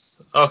one.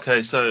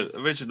 Okay, so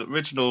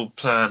original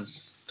plan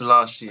for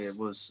last year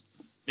was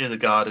in the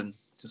garden.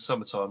 It's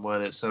summertime,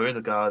 weren't it? So in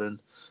the garden,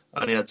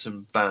 I only had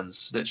some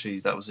bands. Literally,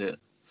 that was it.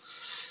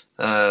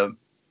 And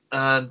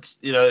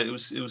you know, it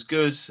was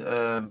good.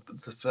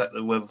 The fact that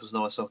the weather was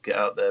nice, I'll get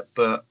out there.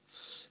 But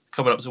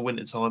coming up to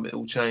winter time, it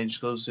all changed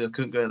because I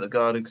couldn't go in the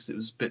garden because it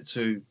was a bit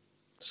too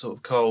sort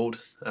of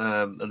cold.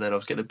 And then I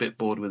was getting a bit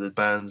bored with the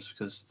bands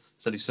because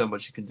there's only so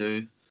much you can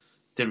do.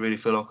 Didn't really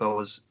feel like I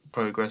was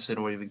progressing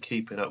or even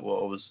keeping up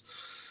what I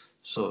was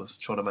sort of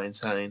trying to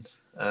maintain.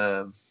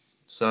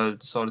 So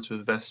decided to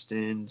invest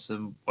in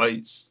some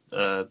weights,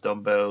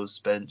 dumbbells,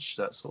 bench,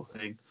 that sort of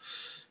thing.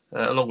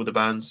 Along with the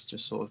bands,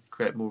 just sort of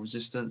create more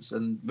resistance,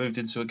 and moved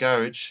into a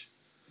garage.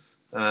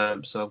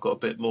 So I've got a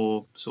bit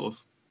more sort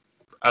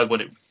of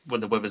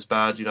when the weather's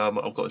bad, you know,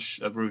 I've got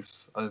a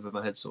roof over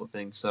my head, sort of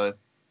thing. So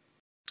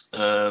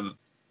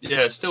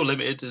still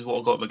limited is what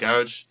I've got in my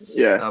garage.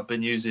 Yeah, I've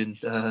been using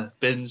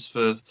bins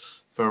for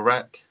a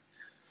rack.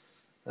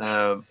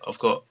 I've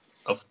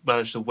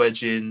managed to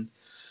wedge in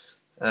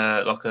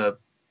like a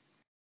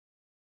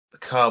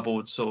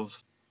cardboard sort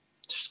of,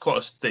 just quite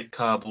a thick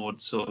cardboard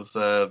sort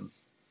of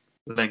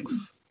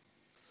length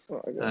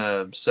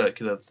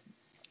circular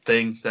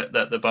thing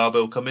that the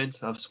barbell come in.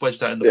 I've wedged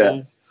that in the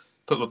pool,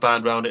 put my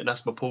band around it, and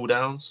that's my pull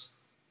downs.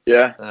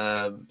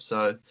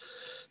 So,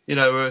 you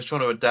know, we're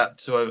trying to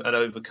adapt to and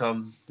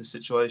overcome the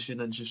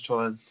situation and just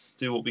try and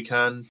do what we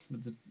can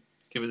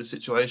given the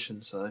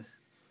situation. So,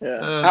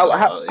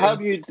 how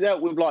have you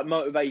dealt with like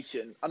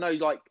motivation? I know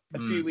like a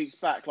few weeks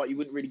back, like you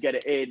wouldn't really get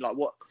it in. Like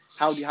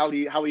how are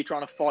you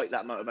trying to fight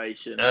that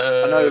motivation?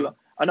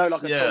 I know,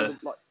 like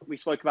we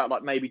spoke about,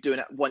 like maybe doing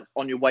it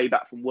on your way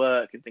back from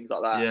work and things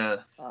like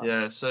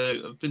that.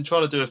 So I've been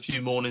trying to do a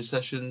few morning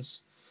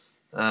sessions,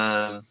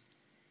 and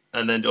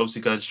then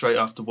obviously going straight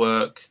after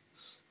work,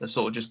 and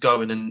sort of just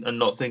going and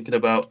not thinking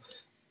about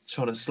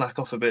trying to slack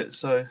off a bit.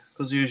 So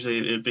because usually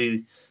it'd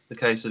be the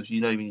case of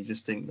when you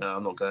just think, no,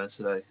 I'm not going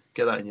today.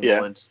 Get that in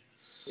your mind.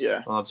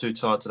 Yeah. I'm too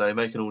tired today,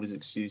 making all these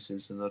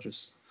excuses, and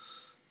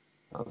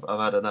I've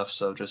had enough.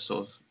 So I've just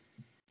sort of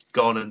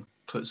gone and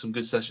put some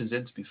good sessions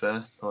in, to be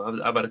fair.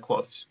 I've had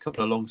quite a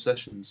couple of long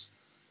sessions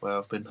where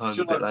I've been home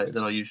a bit later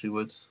than I usually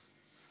would.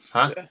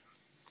 Huh? Yeah.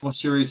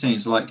 What's your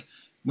routines like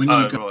when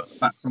you go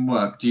back from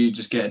work? Do you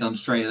just get it done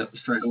straight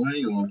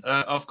away, or?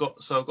 I've got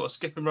a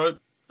skipping rope.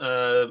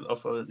 So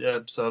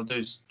I'll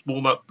do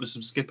warm up with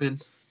some skipping,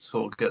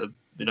 sort of get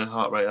the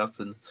heart rate up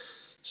and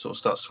sort of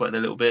start sweating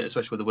a little bit,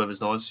 especially when the weather's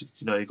nice.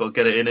 You've got to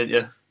get it in, ain't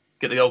you?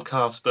 Get the old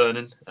calves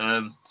burning,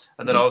 and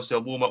then obviously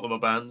I'll warm up with my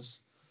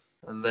bands,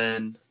 and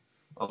then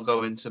I'll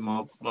go into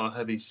my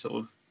heavy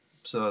sort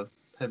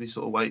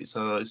of weight.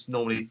 So it's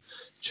normally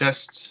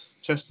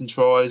chest and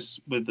tris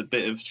with a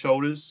bit of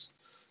shoulders,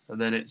 and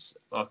then it's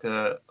like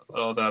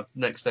the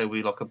next day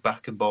we like a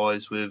back and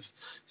buys with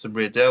some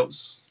rear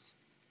delts,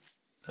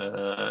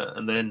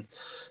 and then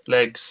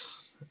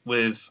legs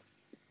with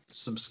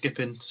some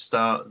skipping to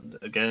start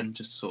again,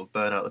 just to sort of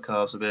burn out the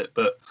calves a bit,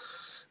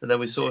 and then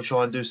we sort of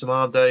try and do some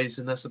arm days,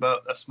 and that's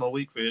my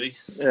week really.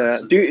 Yeah.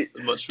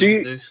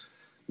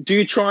 Do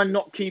you try and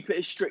not keep it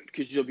as strict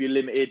because of your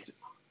limited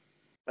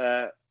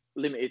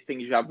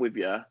things you have with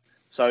you?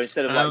 So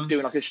instead of like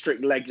doing like a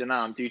strict legs and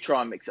arms, do you try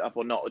and mix it up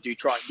or not, or do you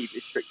try and keep it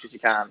as strict as you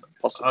can?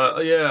 Possibly?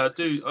 I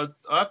do.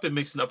 I have been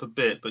mixing it up a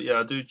bit, but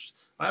I do.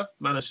 I have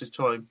managed to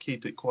try and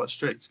keep it quite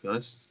strict, to be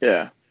honest.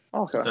 Yeah.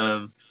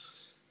 Okay.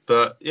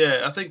 But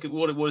I think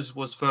what it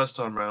was first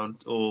time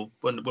round, or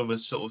when we're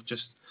sort of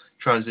just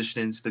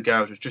transitioning into the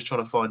garage, was just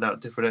trying to find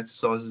out different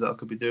exercises that I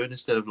could be doing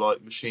instead of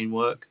like machine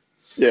work.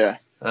 Yeah.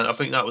 And I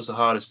think that was the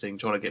hardest thing,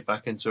 trying to get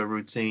back into a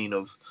routine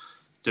of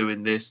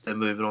doing this, then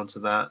moving on to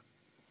that.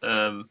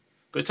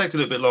 But it takes a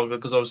little bit longer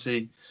because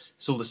obviously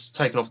it's all this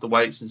taking off the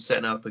weights and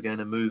setting up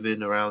again and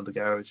moving around the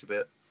garage a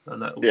bit,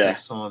 and that all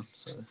takes time.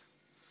 So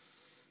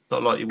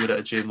not like you would at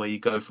a gym where you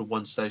go from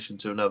one station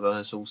to another and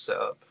it's all set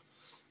up.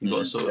 You've got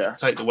to sort of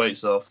take the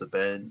weights off the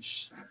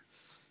bench,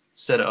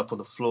 set it up on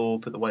the floor,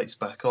 put the weights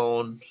back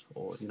on,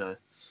 or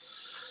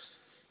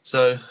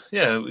So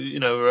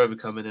we're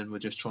overcoming and we're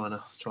just trying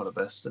our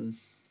best. And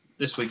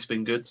this week's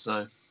been good,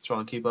 so try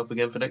and keep up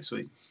again for next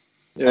week.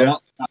 Yeah, I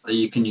like the fact that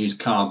you can use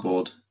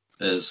cardboard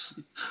as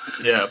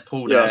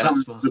pull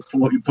downs.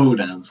 Pull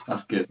downs.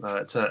 That's good.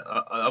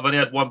 I've only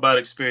had one bad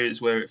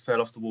experience where it fell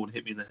off the wall and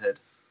hit me in the head.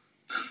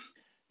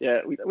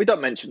 Yeah, we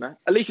don't mention that.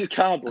 At least it's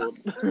cardboard.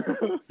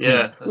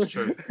 Yeah, that's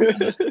true.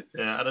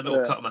 Yeah, I had a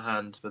little cut on my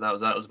hand, but that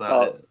was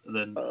about it. And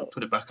then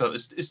put it back up.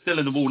 It's still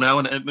in the wall now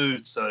and it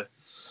moved, so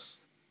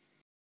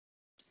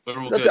we're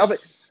all good. I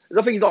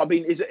think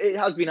it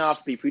has been hard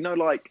for people.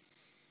 Like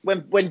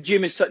when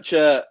gym is such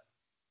a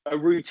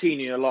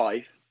routine in your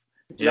life,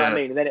 you know what I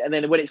mean? And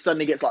then when it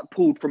suddenly gets like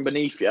pulled from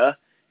beneath you,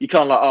 you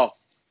kind of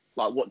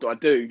like what do I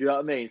do? Do you know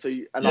what I mean? So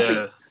I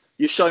think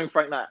you're showing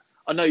Frank that.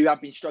 I know you have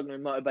been struggling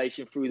with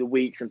motivation through the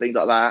weeks and things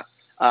like that.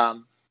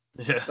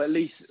 But at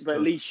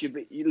least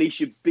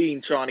you've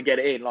been trying to get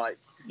it in. Like,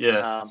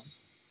 even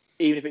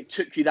if it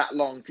took you that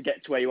long to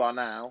get to where you are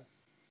now,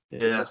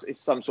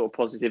 it's some sort of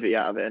positivity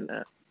out of it, isn't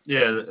it?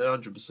 Yeah,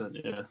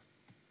 100%. Yeah.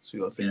 So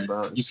you got to think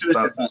about it. It's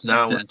about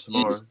now and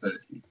tomorrow.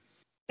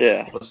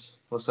 Yeah.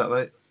 What's that,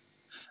 mate?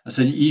 I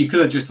said you could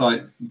have just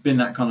like been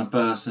that kind of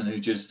person who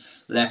just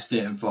left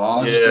it and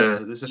thought.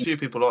 There's a few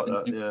people like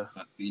that. Yeah.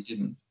 But you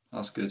didn't.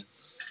 That's good.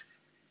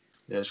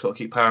 Yeah, just got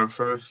to keep powering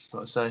through,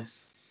 like I say.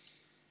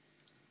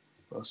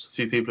 There's a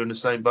few people in the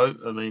same boat.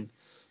 I mean,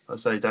 like I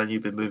say, Dan,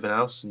 you've been moving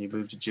house and you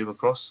moved your gym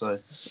across, so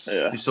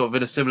you're sort of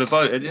in a similar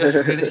boat, aren't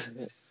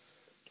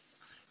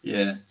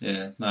you?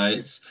 Yeah. No,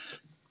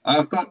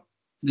 I've got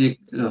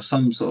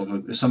some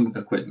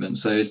equipment,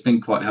 so it's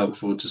been quite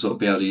helpful to sort of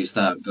be able to use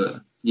that.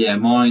 But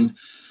mine,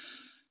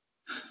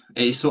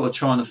 it's sort of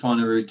trying to find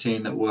a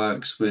routine that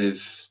works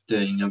with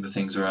doing other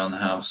things around the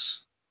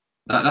house.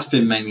 That's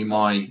been mainly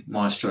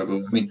my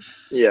struggle. I mean,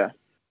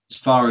 as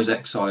far as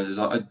exercises,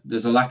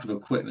 there's a lack of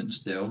equipment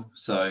still,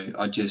 so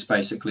I just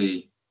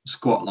basically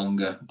squat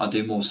longer. I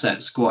do more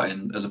sets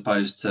squatting as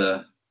opposed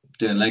to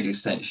doing leg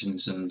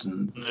extensions and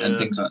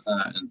things like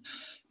that. And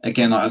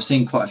again, like, I've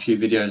seen quite a few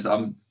videos that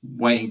I'm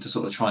waiting to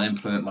sort of try and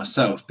implement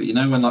myself. But you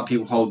know, when like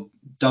people hold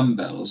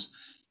dumbbells,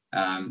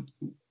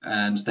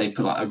 and they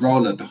put like a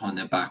roller behind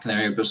their back, and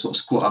they're able to sort of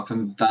squat up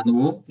and down the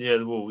wall. Yeah,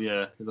 the wall.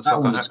 Yeah, that's That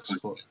like one a looks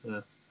hack quite squat.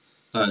 Yeah.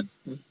 So,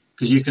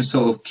 because you can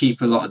sort of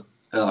keep a lot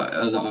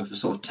of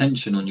sort of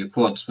tension on your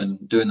quads when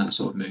doing that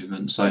sort of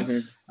movement. So,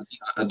 Mhm. I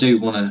think I do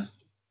want to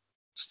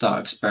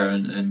start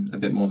experimenting a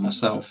bit more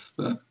myself,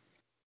 but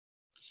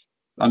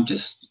I'm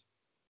just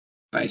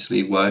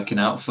basically working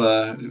out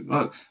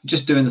for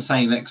just doing the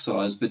same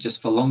exercise, but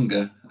just for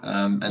longer,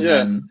 and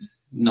then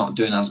not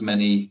doing as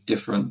many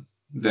different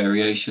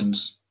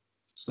variations.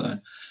 So,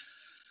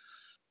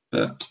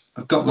 but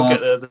I've got We'll my.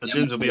 get there. The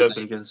gyms will be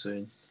open again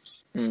soon.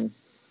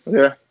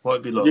 Yeah.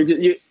 Might be long.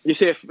 You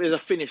see, there's a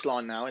finish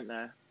line now, isn't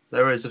there?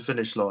 There is a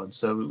finish line,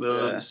 so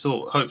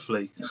we'll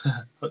hopefully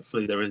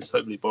there is.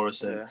 Hopefully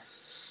Boris Yeah.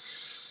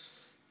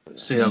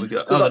 see how we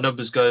go. How the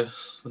numbers go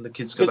when the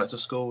kids go back to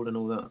school and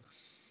all that.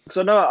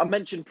 Because I know I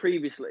mentioned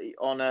previously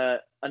on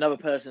another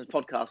person's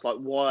podcast, like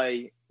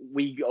why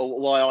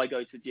I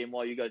go to gym,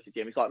 why you go to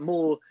gym. It's like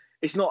more.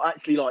 It's not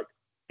actually like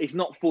it's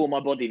not for my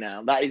body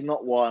now. That is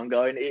not why I'm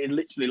going. It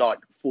literally like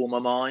for my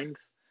mind.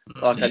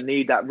 Like I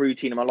need that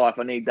routine in my life.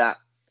 I need that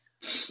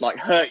like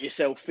hurt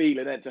yourself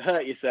feeling, and to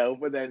hurt yourself,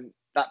 but then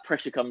that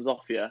pressure comes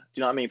off you. Do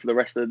you know what I mean? For the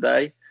rest of the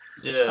day.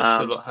 Yeah, I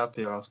feel a lot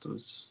happier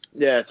afterwards.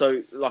 Yeah,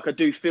 so like I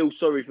do feel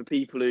sorry for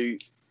people who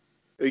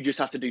just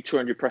have to do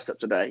 200 press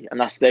ups a day, and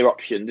that's their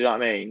option. Do you know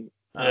what I mean?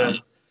 Yeah,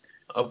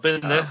 I've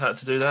been there. Had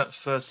to do that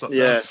first lockdown.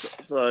 Yeah,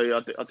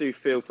 so I do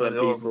feel for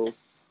them people.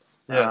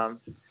 Yeah.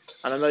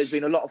 And I know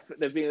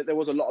there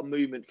was a lot of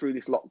movement through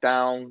this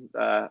lockdown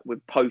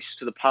with posts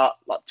to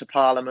to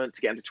Parliament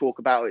to get them to talk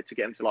about it, to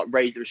get them to like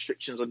raise the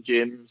restrictions on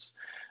gyms.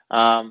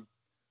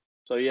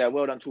 So yeah,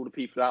 well done to all the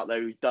people out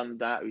there who's done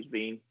that, who's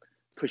been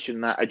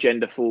pushing that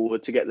agenda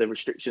forward to get the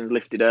restrictions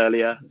lifted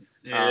earlier.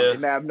 Yeah. It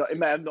may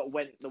have not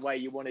went the way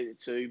you wanted it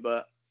to,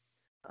 but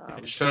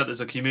it showed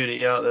there's a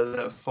community out there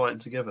that are fighting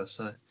together.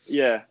 So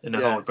yeah,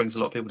 it brings a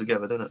lot of people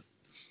together, doesn't it?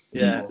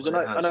 Yeah, because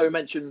I know we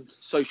mentioned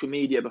social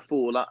media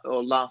before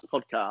or last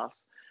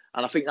podcast,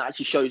 and I think that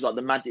actually shows like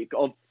the magic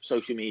of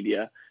social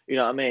media. You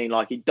know what I mean?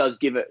 Like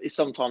it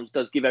sometimes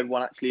does give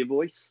everyone actually a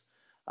voice.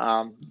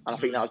 And I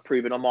think that was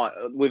proven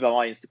with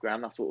our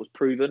Instagram. That's what was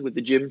proven with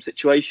the gym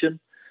situation.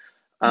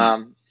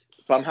 But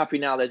I'm happy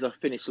now there's a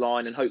finish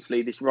line, and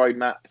hopefully this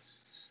roadmap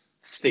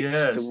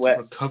sticks to where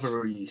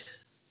recovery.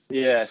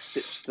 Yeah,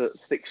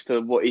 sticks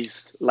to what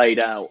is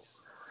laid out.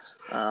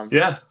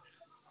 Yeah.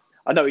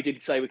 I know he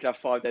did say we could have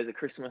 5 days of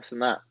Christmas,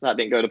 and that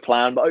didn't go to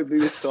plan. But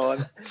hopefully this time,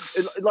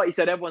 like you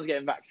said, everyone's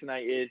getting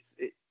vaccinated.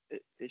 It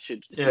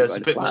should. Yeah, it's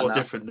a bit more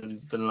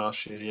different than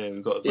last year. Yeah,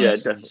 we've got a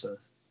vaccine. So.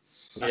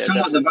 I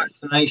feel like the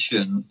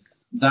vaccination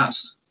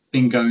that's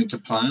been going to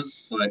plan,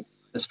 like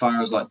as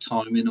far as like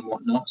timing and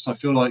whatnot. So I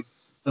feel like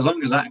as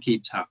long as that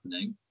keeps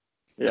happening,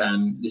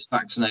 and this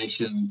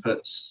vaccination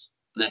puts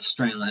less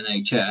strain on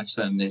NHS,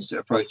 and it's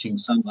approaching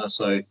summer,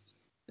 so.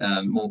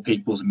 More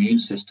people's immune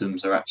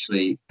systems are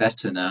actually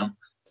better now.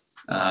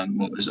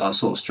 Are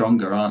sort of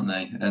stronger, aren't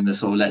they? And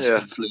there's sort of less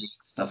flu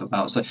stuff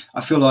about. So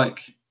I feel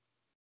like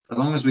as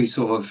long as we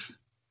sort of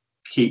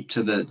keep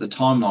to the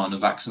timeline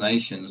of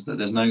vaccinations, that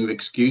there's no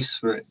excuse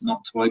for it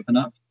not to open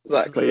up.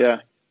 Exactly.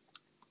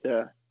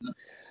 Yeah.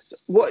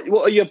 What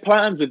are your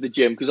plans with the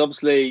gym? Because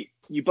obviously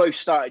you both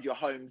started your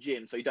home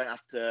gym, so you don't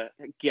have to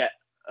get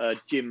a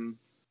gym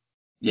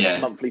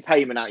monthly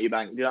payment out your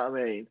bank. Do you know what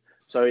I mean?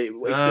 So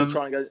we're still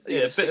trying to go.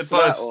 Yeah, a bit of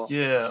both.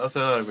 Yeah, I don't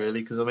know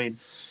really, because I mean,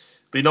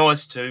 it'd be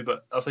nice to,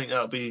 but I think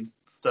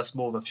that's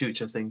more of a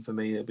future thing for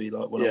me. It'd be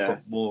like when I've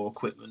got more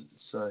equipment,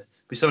 so it'd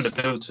be something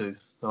to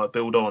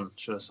build on,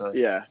 should I say?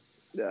 Yeah.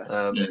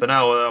 For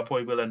now, I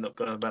probably will end up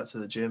going back to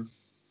the gym.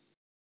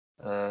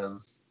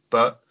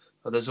 But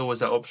there's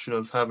always that option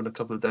of having a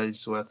couple of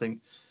days where I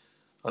think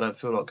I don't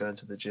feel like going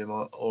to the gym,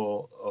 or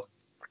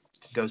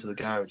go to the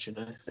garage, you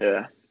know.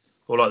 Yeah.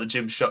 Or like the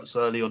gym shuts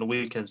early on the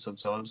weekend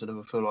sometimes, and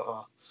I feel like,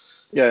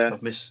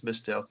 I've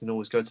missed it. I can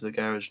always go to the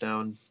garage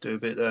now and do a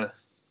bit there.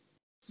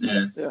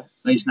 Yeah. At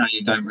least now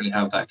you don't really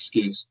have that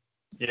excuse.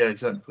 Yeah,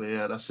 exactly.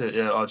 Yeah, that's it.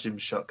 Yeah, our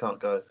gym's shut, can't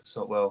go. It's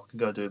not well. Can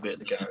go do a bit in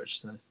the garage.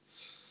 So.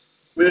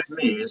 With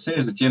me, as soon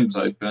as the gym's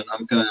open,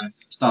 I'm gonna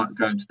start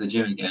going to the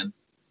gym again.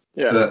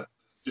 Yeah. But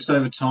just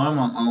over time,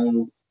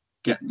 I'll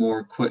get more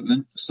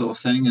equipment, sort of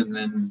thing, and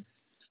then,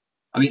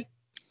 I mean,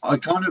 I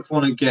kind of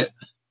want to get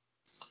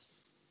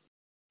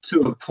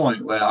to a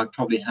point where I'd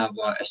probably have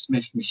like a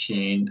Smith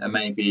machine and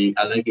maybe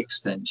a leg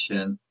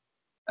extension.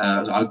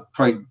 I'd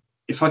probably,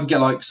 if I can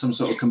get like some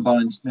sort of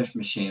combined Smith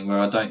machine where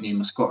I don't need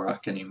my squat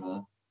rack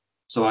anymore,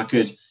 so I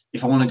could,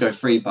 if I want to go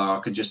free bar,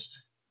 I could just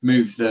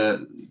move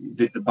the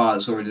bar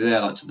that's already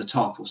there like to the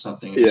top or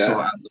something, and just sort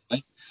of out of the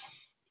way.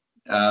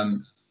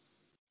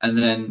 And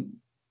then,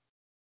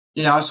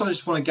 I sort of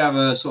just want to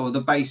gather sort of the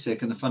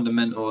basic and the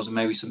fundamentals, and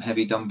maybe some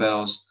heavy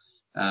dumbbells.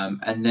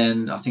 And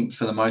then I think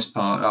for the most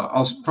part,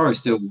 I'll probably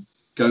still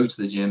go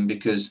to the gym,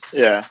 because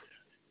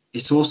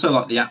it's also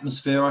like the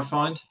atmosphere I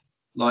find.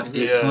 Like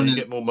you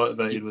get more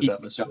motivated with the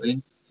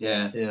atmosphere.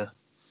 Yeah. Yeah.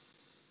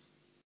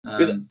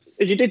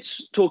 As you did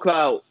talk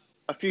about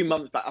a few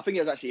months back, I think it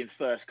was actually in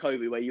first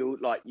COVID where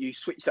you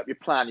switched up your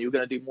plan. You were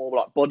going to do more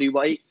like body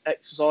weight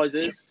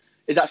exercises.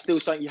 Is that still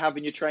something you have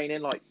in your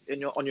training, like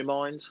on your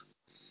mind?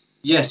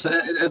 Yes,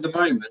 at the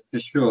moment for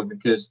sure,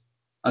 because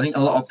I think a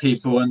lot of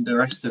people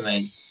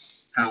underestimate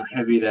how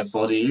heavy their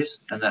body is,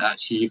 and that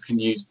actually you can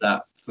use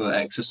that for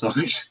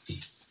exercise.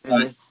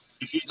 Like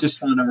if you just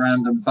find a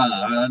random bar,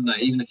 I don't know,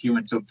 even if you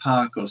went to a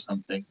park or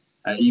something,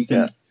 you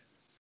can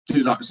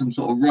do like some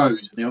sort of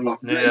rows, and they're like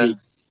really.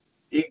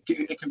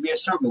 It can be a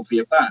struggle for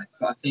your back,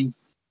 but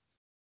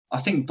I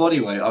think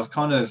body weight. I've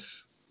kind of,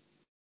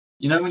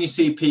 when you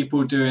see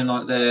people doing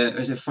like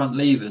their front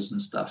levers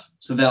and stuff,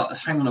 so they'll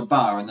hang on a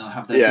bar and they'll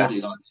have their body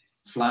like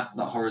flat,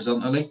 like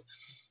horizontally.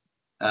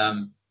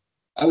 I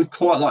would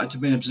quite like to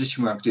be in a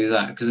position where I could do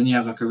that, because then you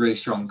have like a really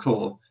strong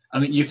core. I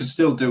mean, you can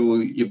still do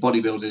all your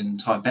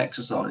bodybuilding type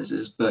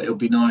exercises, but it'll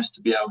be nice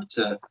to be able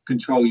to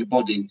control your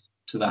body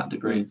to that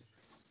degree.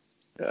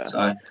 Yeah.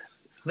 So.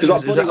 Is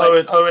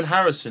that Owen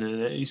Harrison in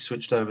it? He's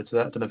switched over to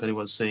that. I don't know if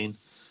anyone's seen.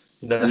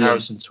 The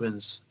Harrison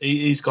twins.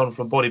 He's gone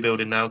from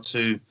bodybuilding now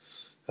to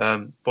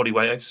body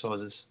weight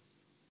exercises.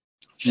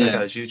 Check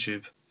out his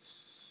YouTube.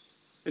 Is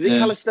it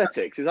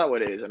calisthenics? Is that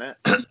what it is, isn't it?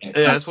 Yeah,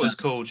 that's what it's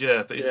called.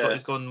 Yeah, but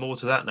he's gone more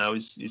to that now.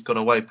 He's gone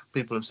away.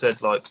 People have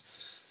said like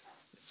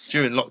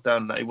during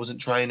lockdown that he wasn't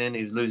training.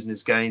 He was losing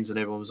his gains, and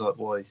everyone was like,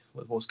 "Boy,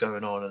 what's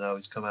going on?" And now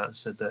he's come out and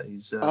said that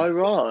he's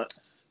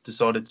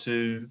decided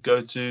to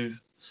go to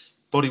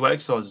body weight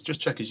exercises. Just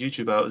check his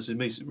YouTube out. It was a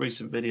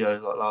recent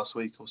video like last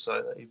week or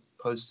so that he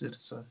posted.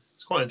 So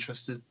it's quite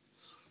interesting.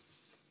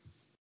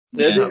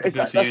 That'd be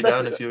good for you,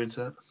 Dan, if you're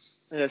into that.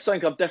 Yeah,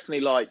 something I've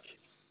definitely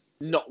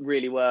not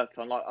really worked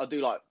on. Like I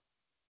do like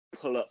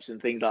pull-ups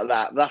and things like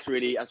that. That's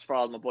really as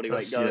far as my body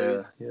weight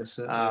goes. Yeah,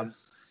 certainly.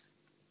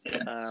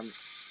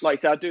 Like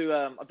I said, I do.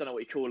 I don't know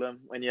what you call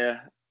them when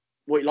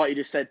like you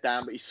just said,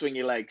 Dan, but you swing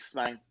your legs,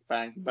 bang,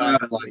 bang, bang. I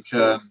can't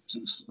remember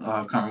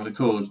what they're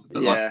called.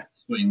 But like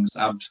swings,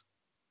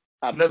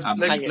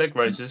 leg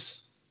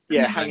raises.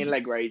 Yeah, hanging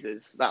leg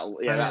raises. That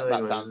one.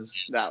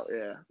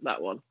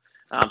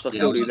 So I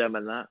still do them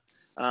and that.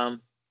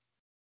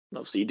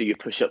 Obviously you do your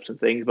push-ups and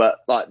things, but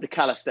like the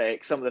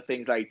calisthenics, some of the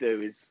things they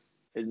do is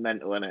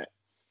mental, isn't it?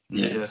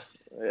 Yeah,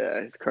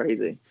 it's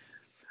crazy.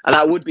 And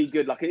that would be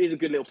good. Like it is a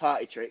good little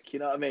party trick. You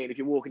know what I mean? If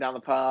you're walking down the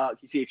park,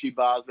 you see a few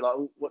bars, be like,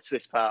 "Oh, what's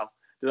this, pal?"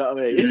 Do you know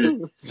what I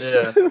mean?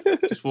 Yeah.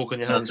 Just walk on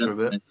your hands for a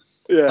bit.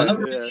 Yeah. I'm not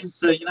really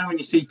into, when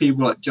you see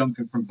people like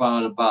jumping from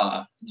bar to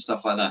bar and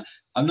stuff like that.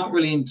 I'm not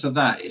really into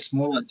that. It's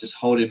more like just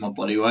holding my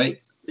body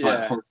weight,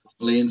 like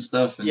horizontally and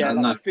stuff.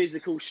 And like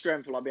physical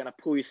strength, like being able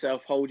to pull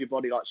yourself, hold your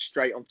body like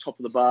straight on top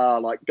of the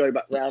bar, like go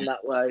back round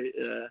that way.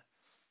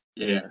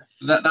 Yeah.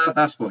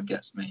 That's what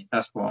gets me.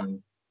 That's what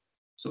I'm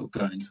sort of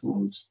going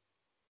towards.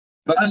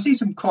 But I see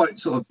some quite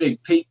sort of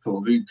big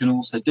people who can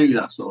also do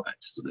that sort of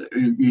exercise,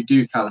 who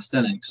do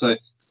calisthenics. So,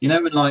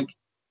 when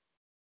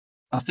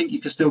I think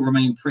you can still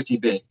remain pretty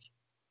big.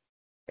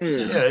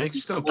 Yeah, you can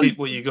still keep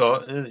what you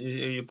got.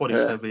 Your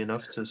body's heavy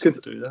enough to sort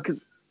of do that.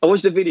 I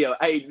watched a video.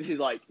 Hey, this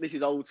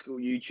is old school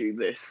YouTube.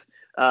 This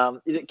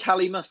is it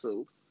Cali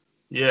Muscle?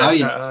 Yeah,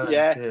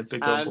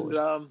 big old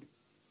boy.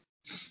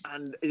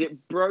 And is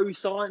it Bro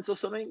Science or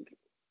something?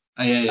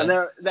 Oh, yeah. And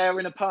they're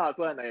in a park,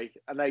 weren't they?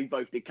 And they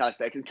both did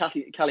calisthenics. And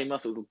Cali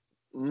Muscle's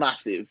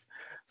massive,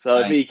 so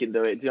if he can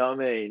do it, do you know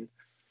what I mean?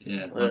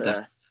 Yeah.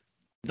 Well,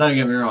 don't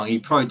get me wrong. He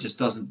probably just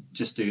doesn't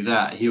just do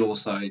that. He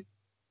also.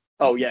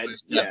 Oh yeah,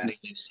 definitely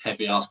lifts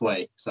heavy ass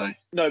weight. So.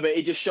 No, but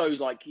it just shows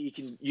like you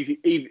can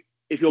even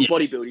if you're a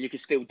bodybuilder, you can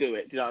still do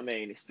it. Do you know what I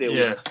mean? It's still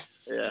you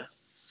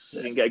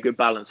can get a good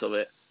balance of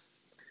it.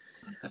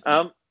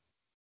 So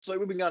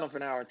we've been going on for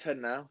an hour and 10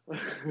 now.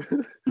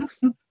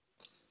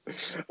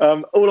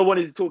 All I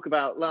wanted to talk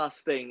about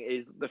last thing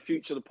is the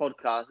future of the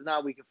podcast.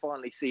 Now we can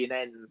finally see an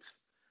end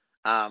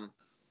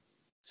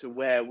to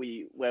where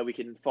we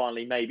can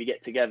finally maybe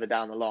get together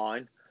down the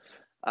line.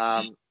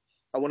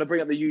 I want to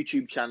bring up the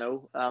YouTube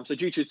channel. So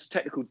due to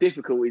technical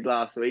difficulties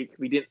last week,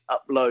 we didn't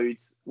upload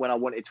when I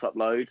wanted to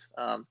upload.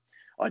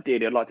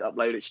 Ideally, I'd like to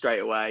upload it straight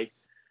away.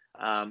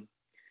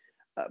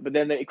 But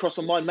then it crossed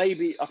my mind,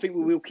 maybe I think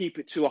we will keep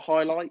it to a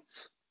highlight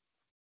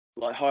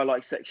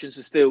sections.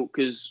 So still,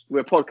 because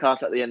we're a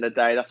podcast at the end of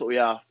the day, that's what we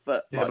are.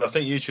 But I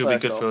think YouTube will be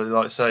good for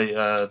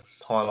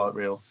highlight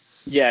reel.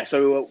 Yeah,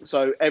 so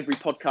every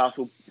podcast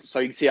will, so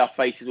you can see our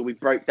faces, will be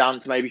broke down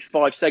to maybe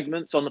 5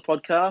 segments on the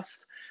podcast.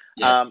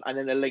 Yeah. And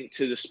then the link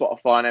to the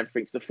Spotify and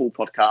everything to the full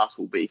podcast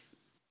will be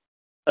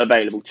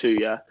available to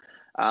you.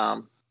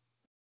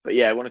 But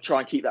yeah, I want to try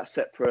and keep that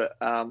separate.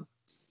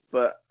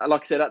 But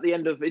like I said, at the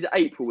end of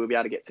April, we'll be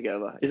able to get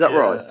together. Is that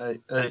right?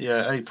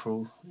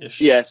 April-ish.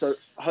 Yeah, so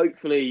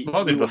hopefully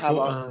might be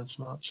before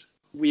March.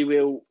 We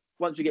will,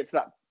 once we get to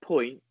that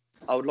point,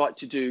 I would like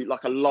to do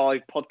like a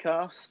live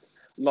podcasting.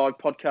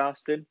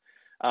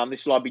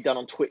 This will either be done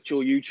on Twitch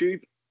or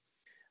YouTube.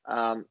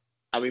 And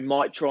we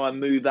might try and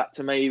move that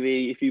to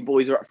maybe, if you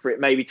boys are up for it,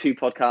 maybe 2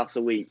 podcasts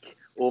a week.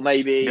 Or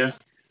maybe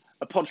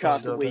a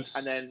podcast Try a our week best.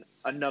 and then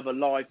another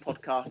live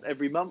podcast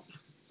every month.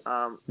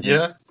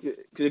 Yeah.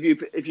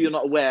 Because if you're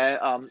not aware,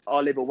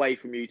 I live away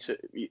from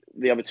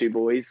the other two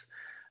boys,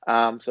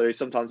 so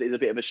sometimes it's a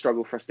bit of a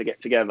struggle for us to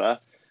get together.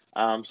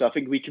 So I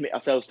think we commit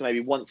ourselves to maybe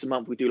once a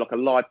month we do like a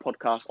live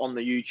podcast on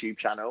the YouTube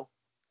channel.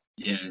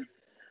 Yeah.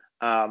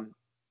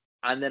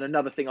 And then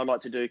another thing I'd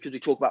like to do, because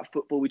we talk about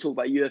football, we talk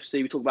about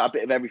UFC, we talk about a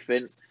bit of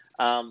everything.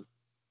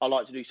 I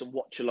like to do some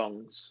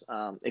watch-alongs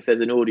if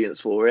there's an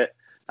audience for it.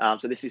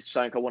 So this is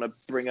something I want to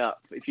bring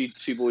up. If you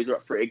two boys are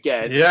up for it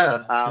again,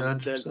 Yeah. I'm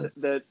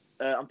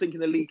thinking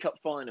the League Cup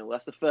final.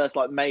 That's the first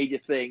like major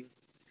thing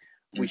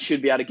we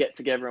should be able to get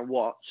together and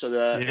watch.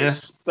 So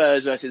it's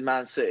Spurs versus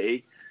Man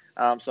City.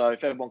 So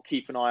if everyone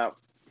keep an eye out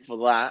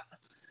for that,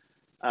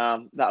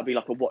 that'll be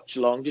like a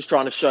watch-along. Just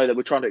trying to show that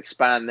we're trying to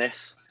expand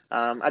this.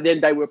 At the end of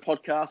the day, we're a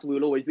podcast. We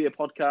will always be a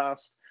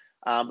podcast.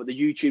 But the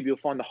YouTube, you'll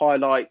find the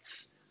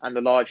highlights and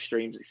the live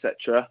streams,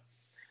 etc.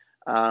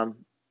 And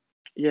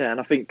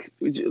I think,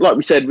 like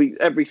we said,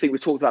 everything we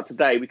talked about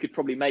today, we could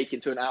probably make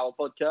into an hour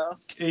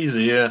podcast.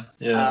 Easy, yeah.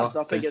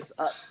 So I think it's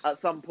at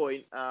some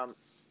point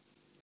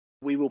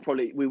we will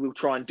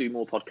try and do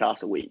more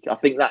podcasts a week. I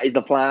think that is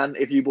the plan.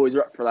 If you boys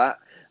are up for that,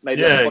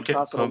 maybe a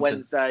podcast on a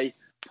Wednesday,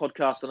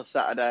 podcast on a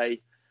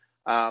Saturday,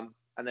 and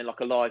then like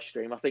a live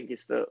stream. I think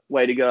it's the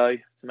way to go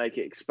to make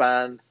it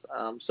expand.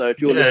 So if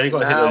you're listening you've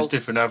got to now, hit those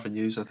different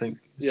avenues, I think.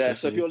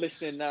 So if you're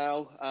listening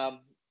now,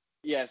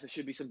 there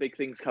should be some big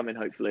things coming,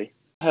 hopefully.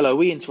 Hello,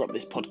 we interrupt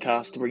this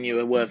podcast to bring you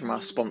a word from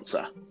our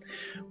sponsor.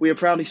 We are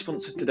proudly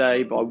sponsored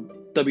today by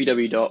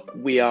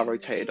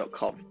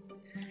www.wearerotator.com.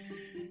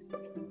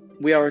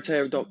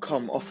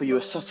 Wearerotator.com offer you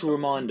a subtle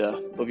reminder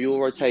of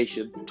your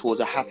rotation towards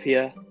a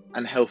happier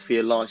and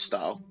healthier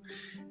lifestyle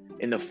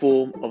in the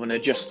form of an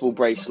adjustable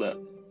bracelet.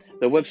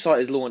 The website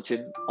is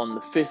launching on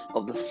the 5th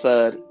of the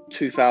 3rd,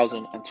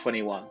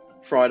 2021,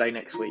 Friday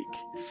next week.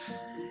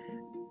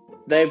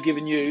 They have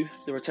given you,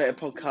 the Rotator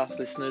Podcast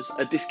listeners,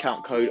 a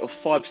discount code of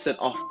 5%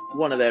 off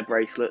one of their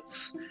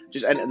bracelets.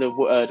 Just enter the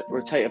word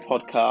Rotator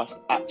Podcast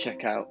at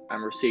checkout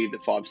and receive the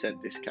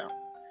 5% discount.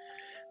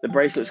 The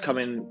bracelets come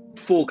in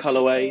 4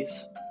 colourways: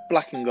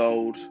 black and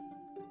gold,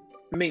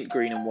 mint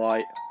green and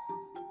white,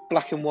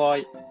 black and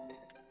white,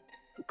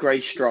 grey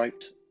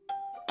striped,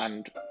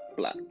 and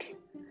black.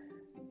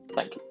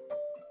 Thank you.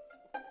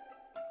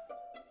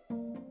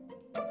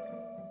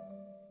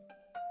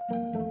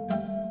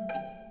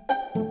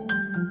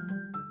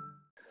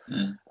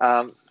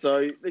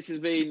 So this has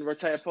been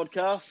Rotator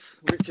Podcast.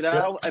 Richard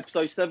Howe,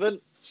 episode 7.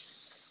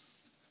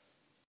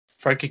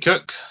 Frankie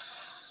Cook.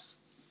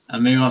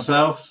 And me,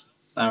 myself,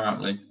 Dan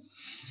Rapley.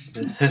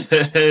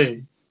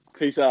 Hey.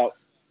 Peace out.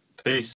 Peace.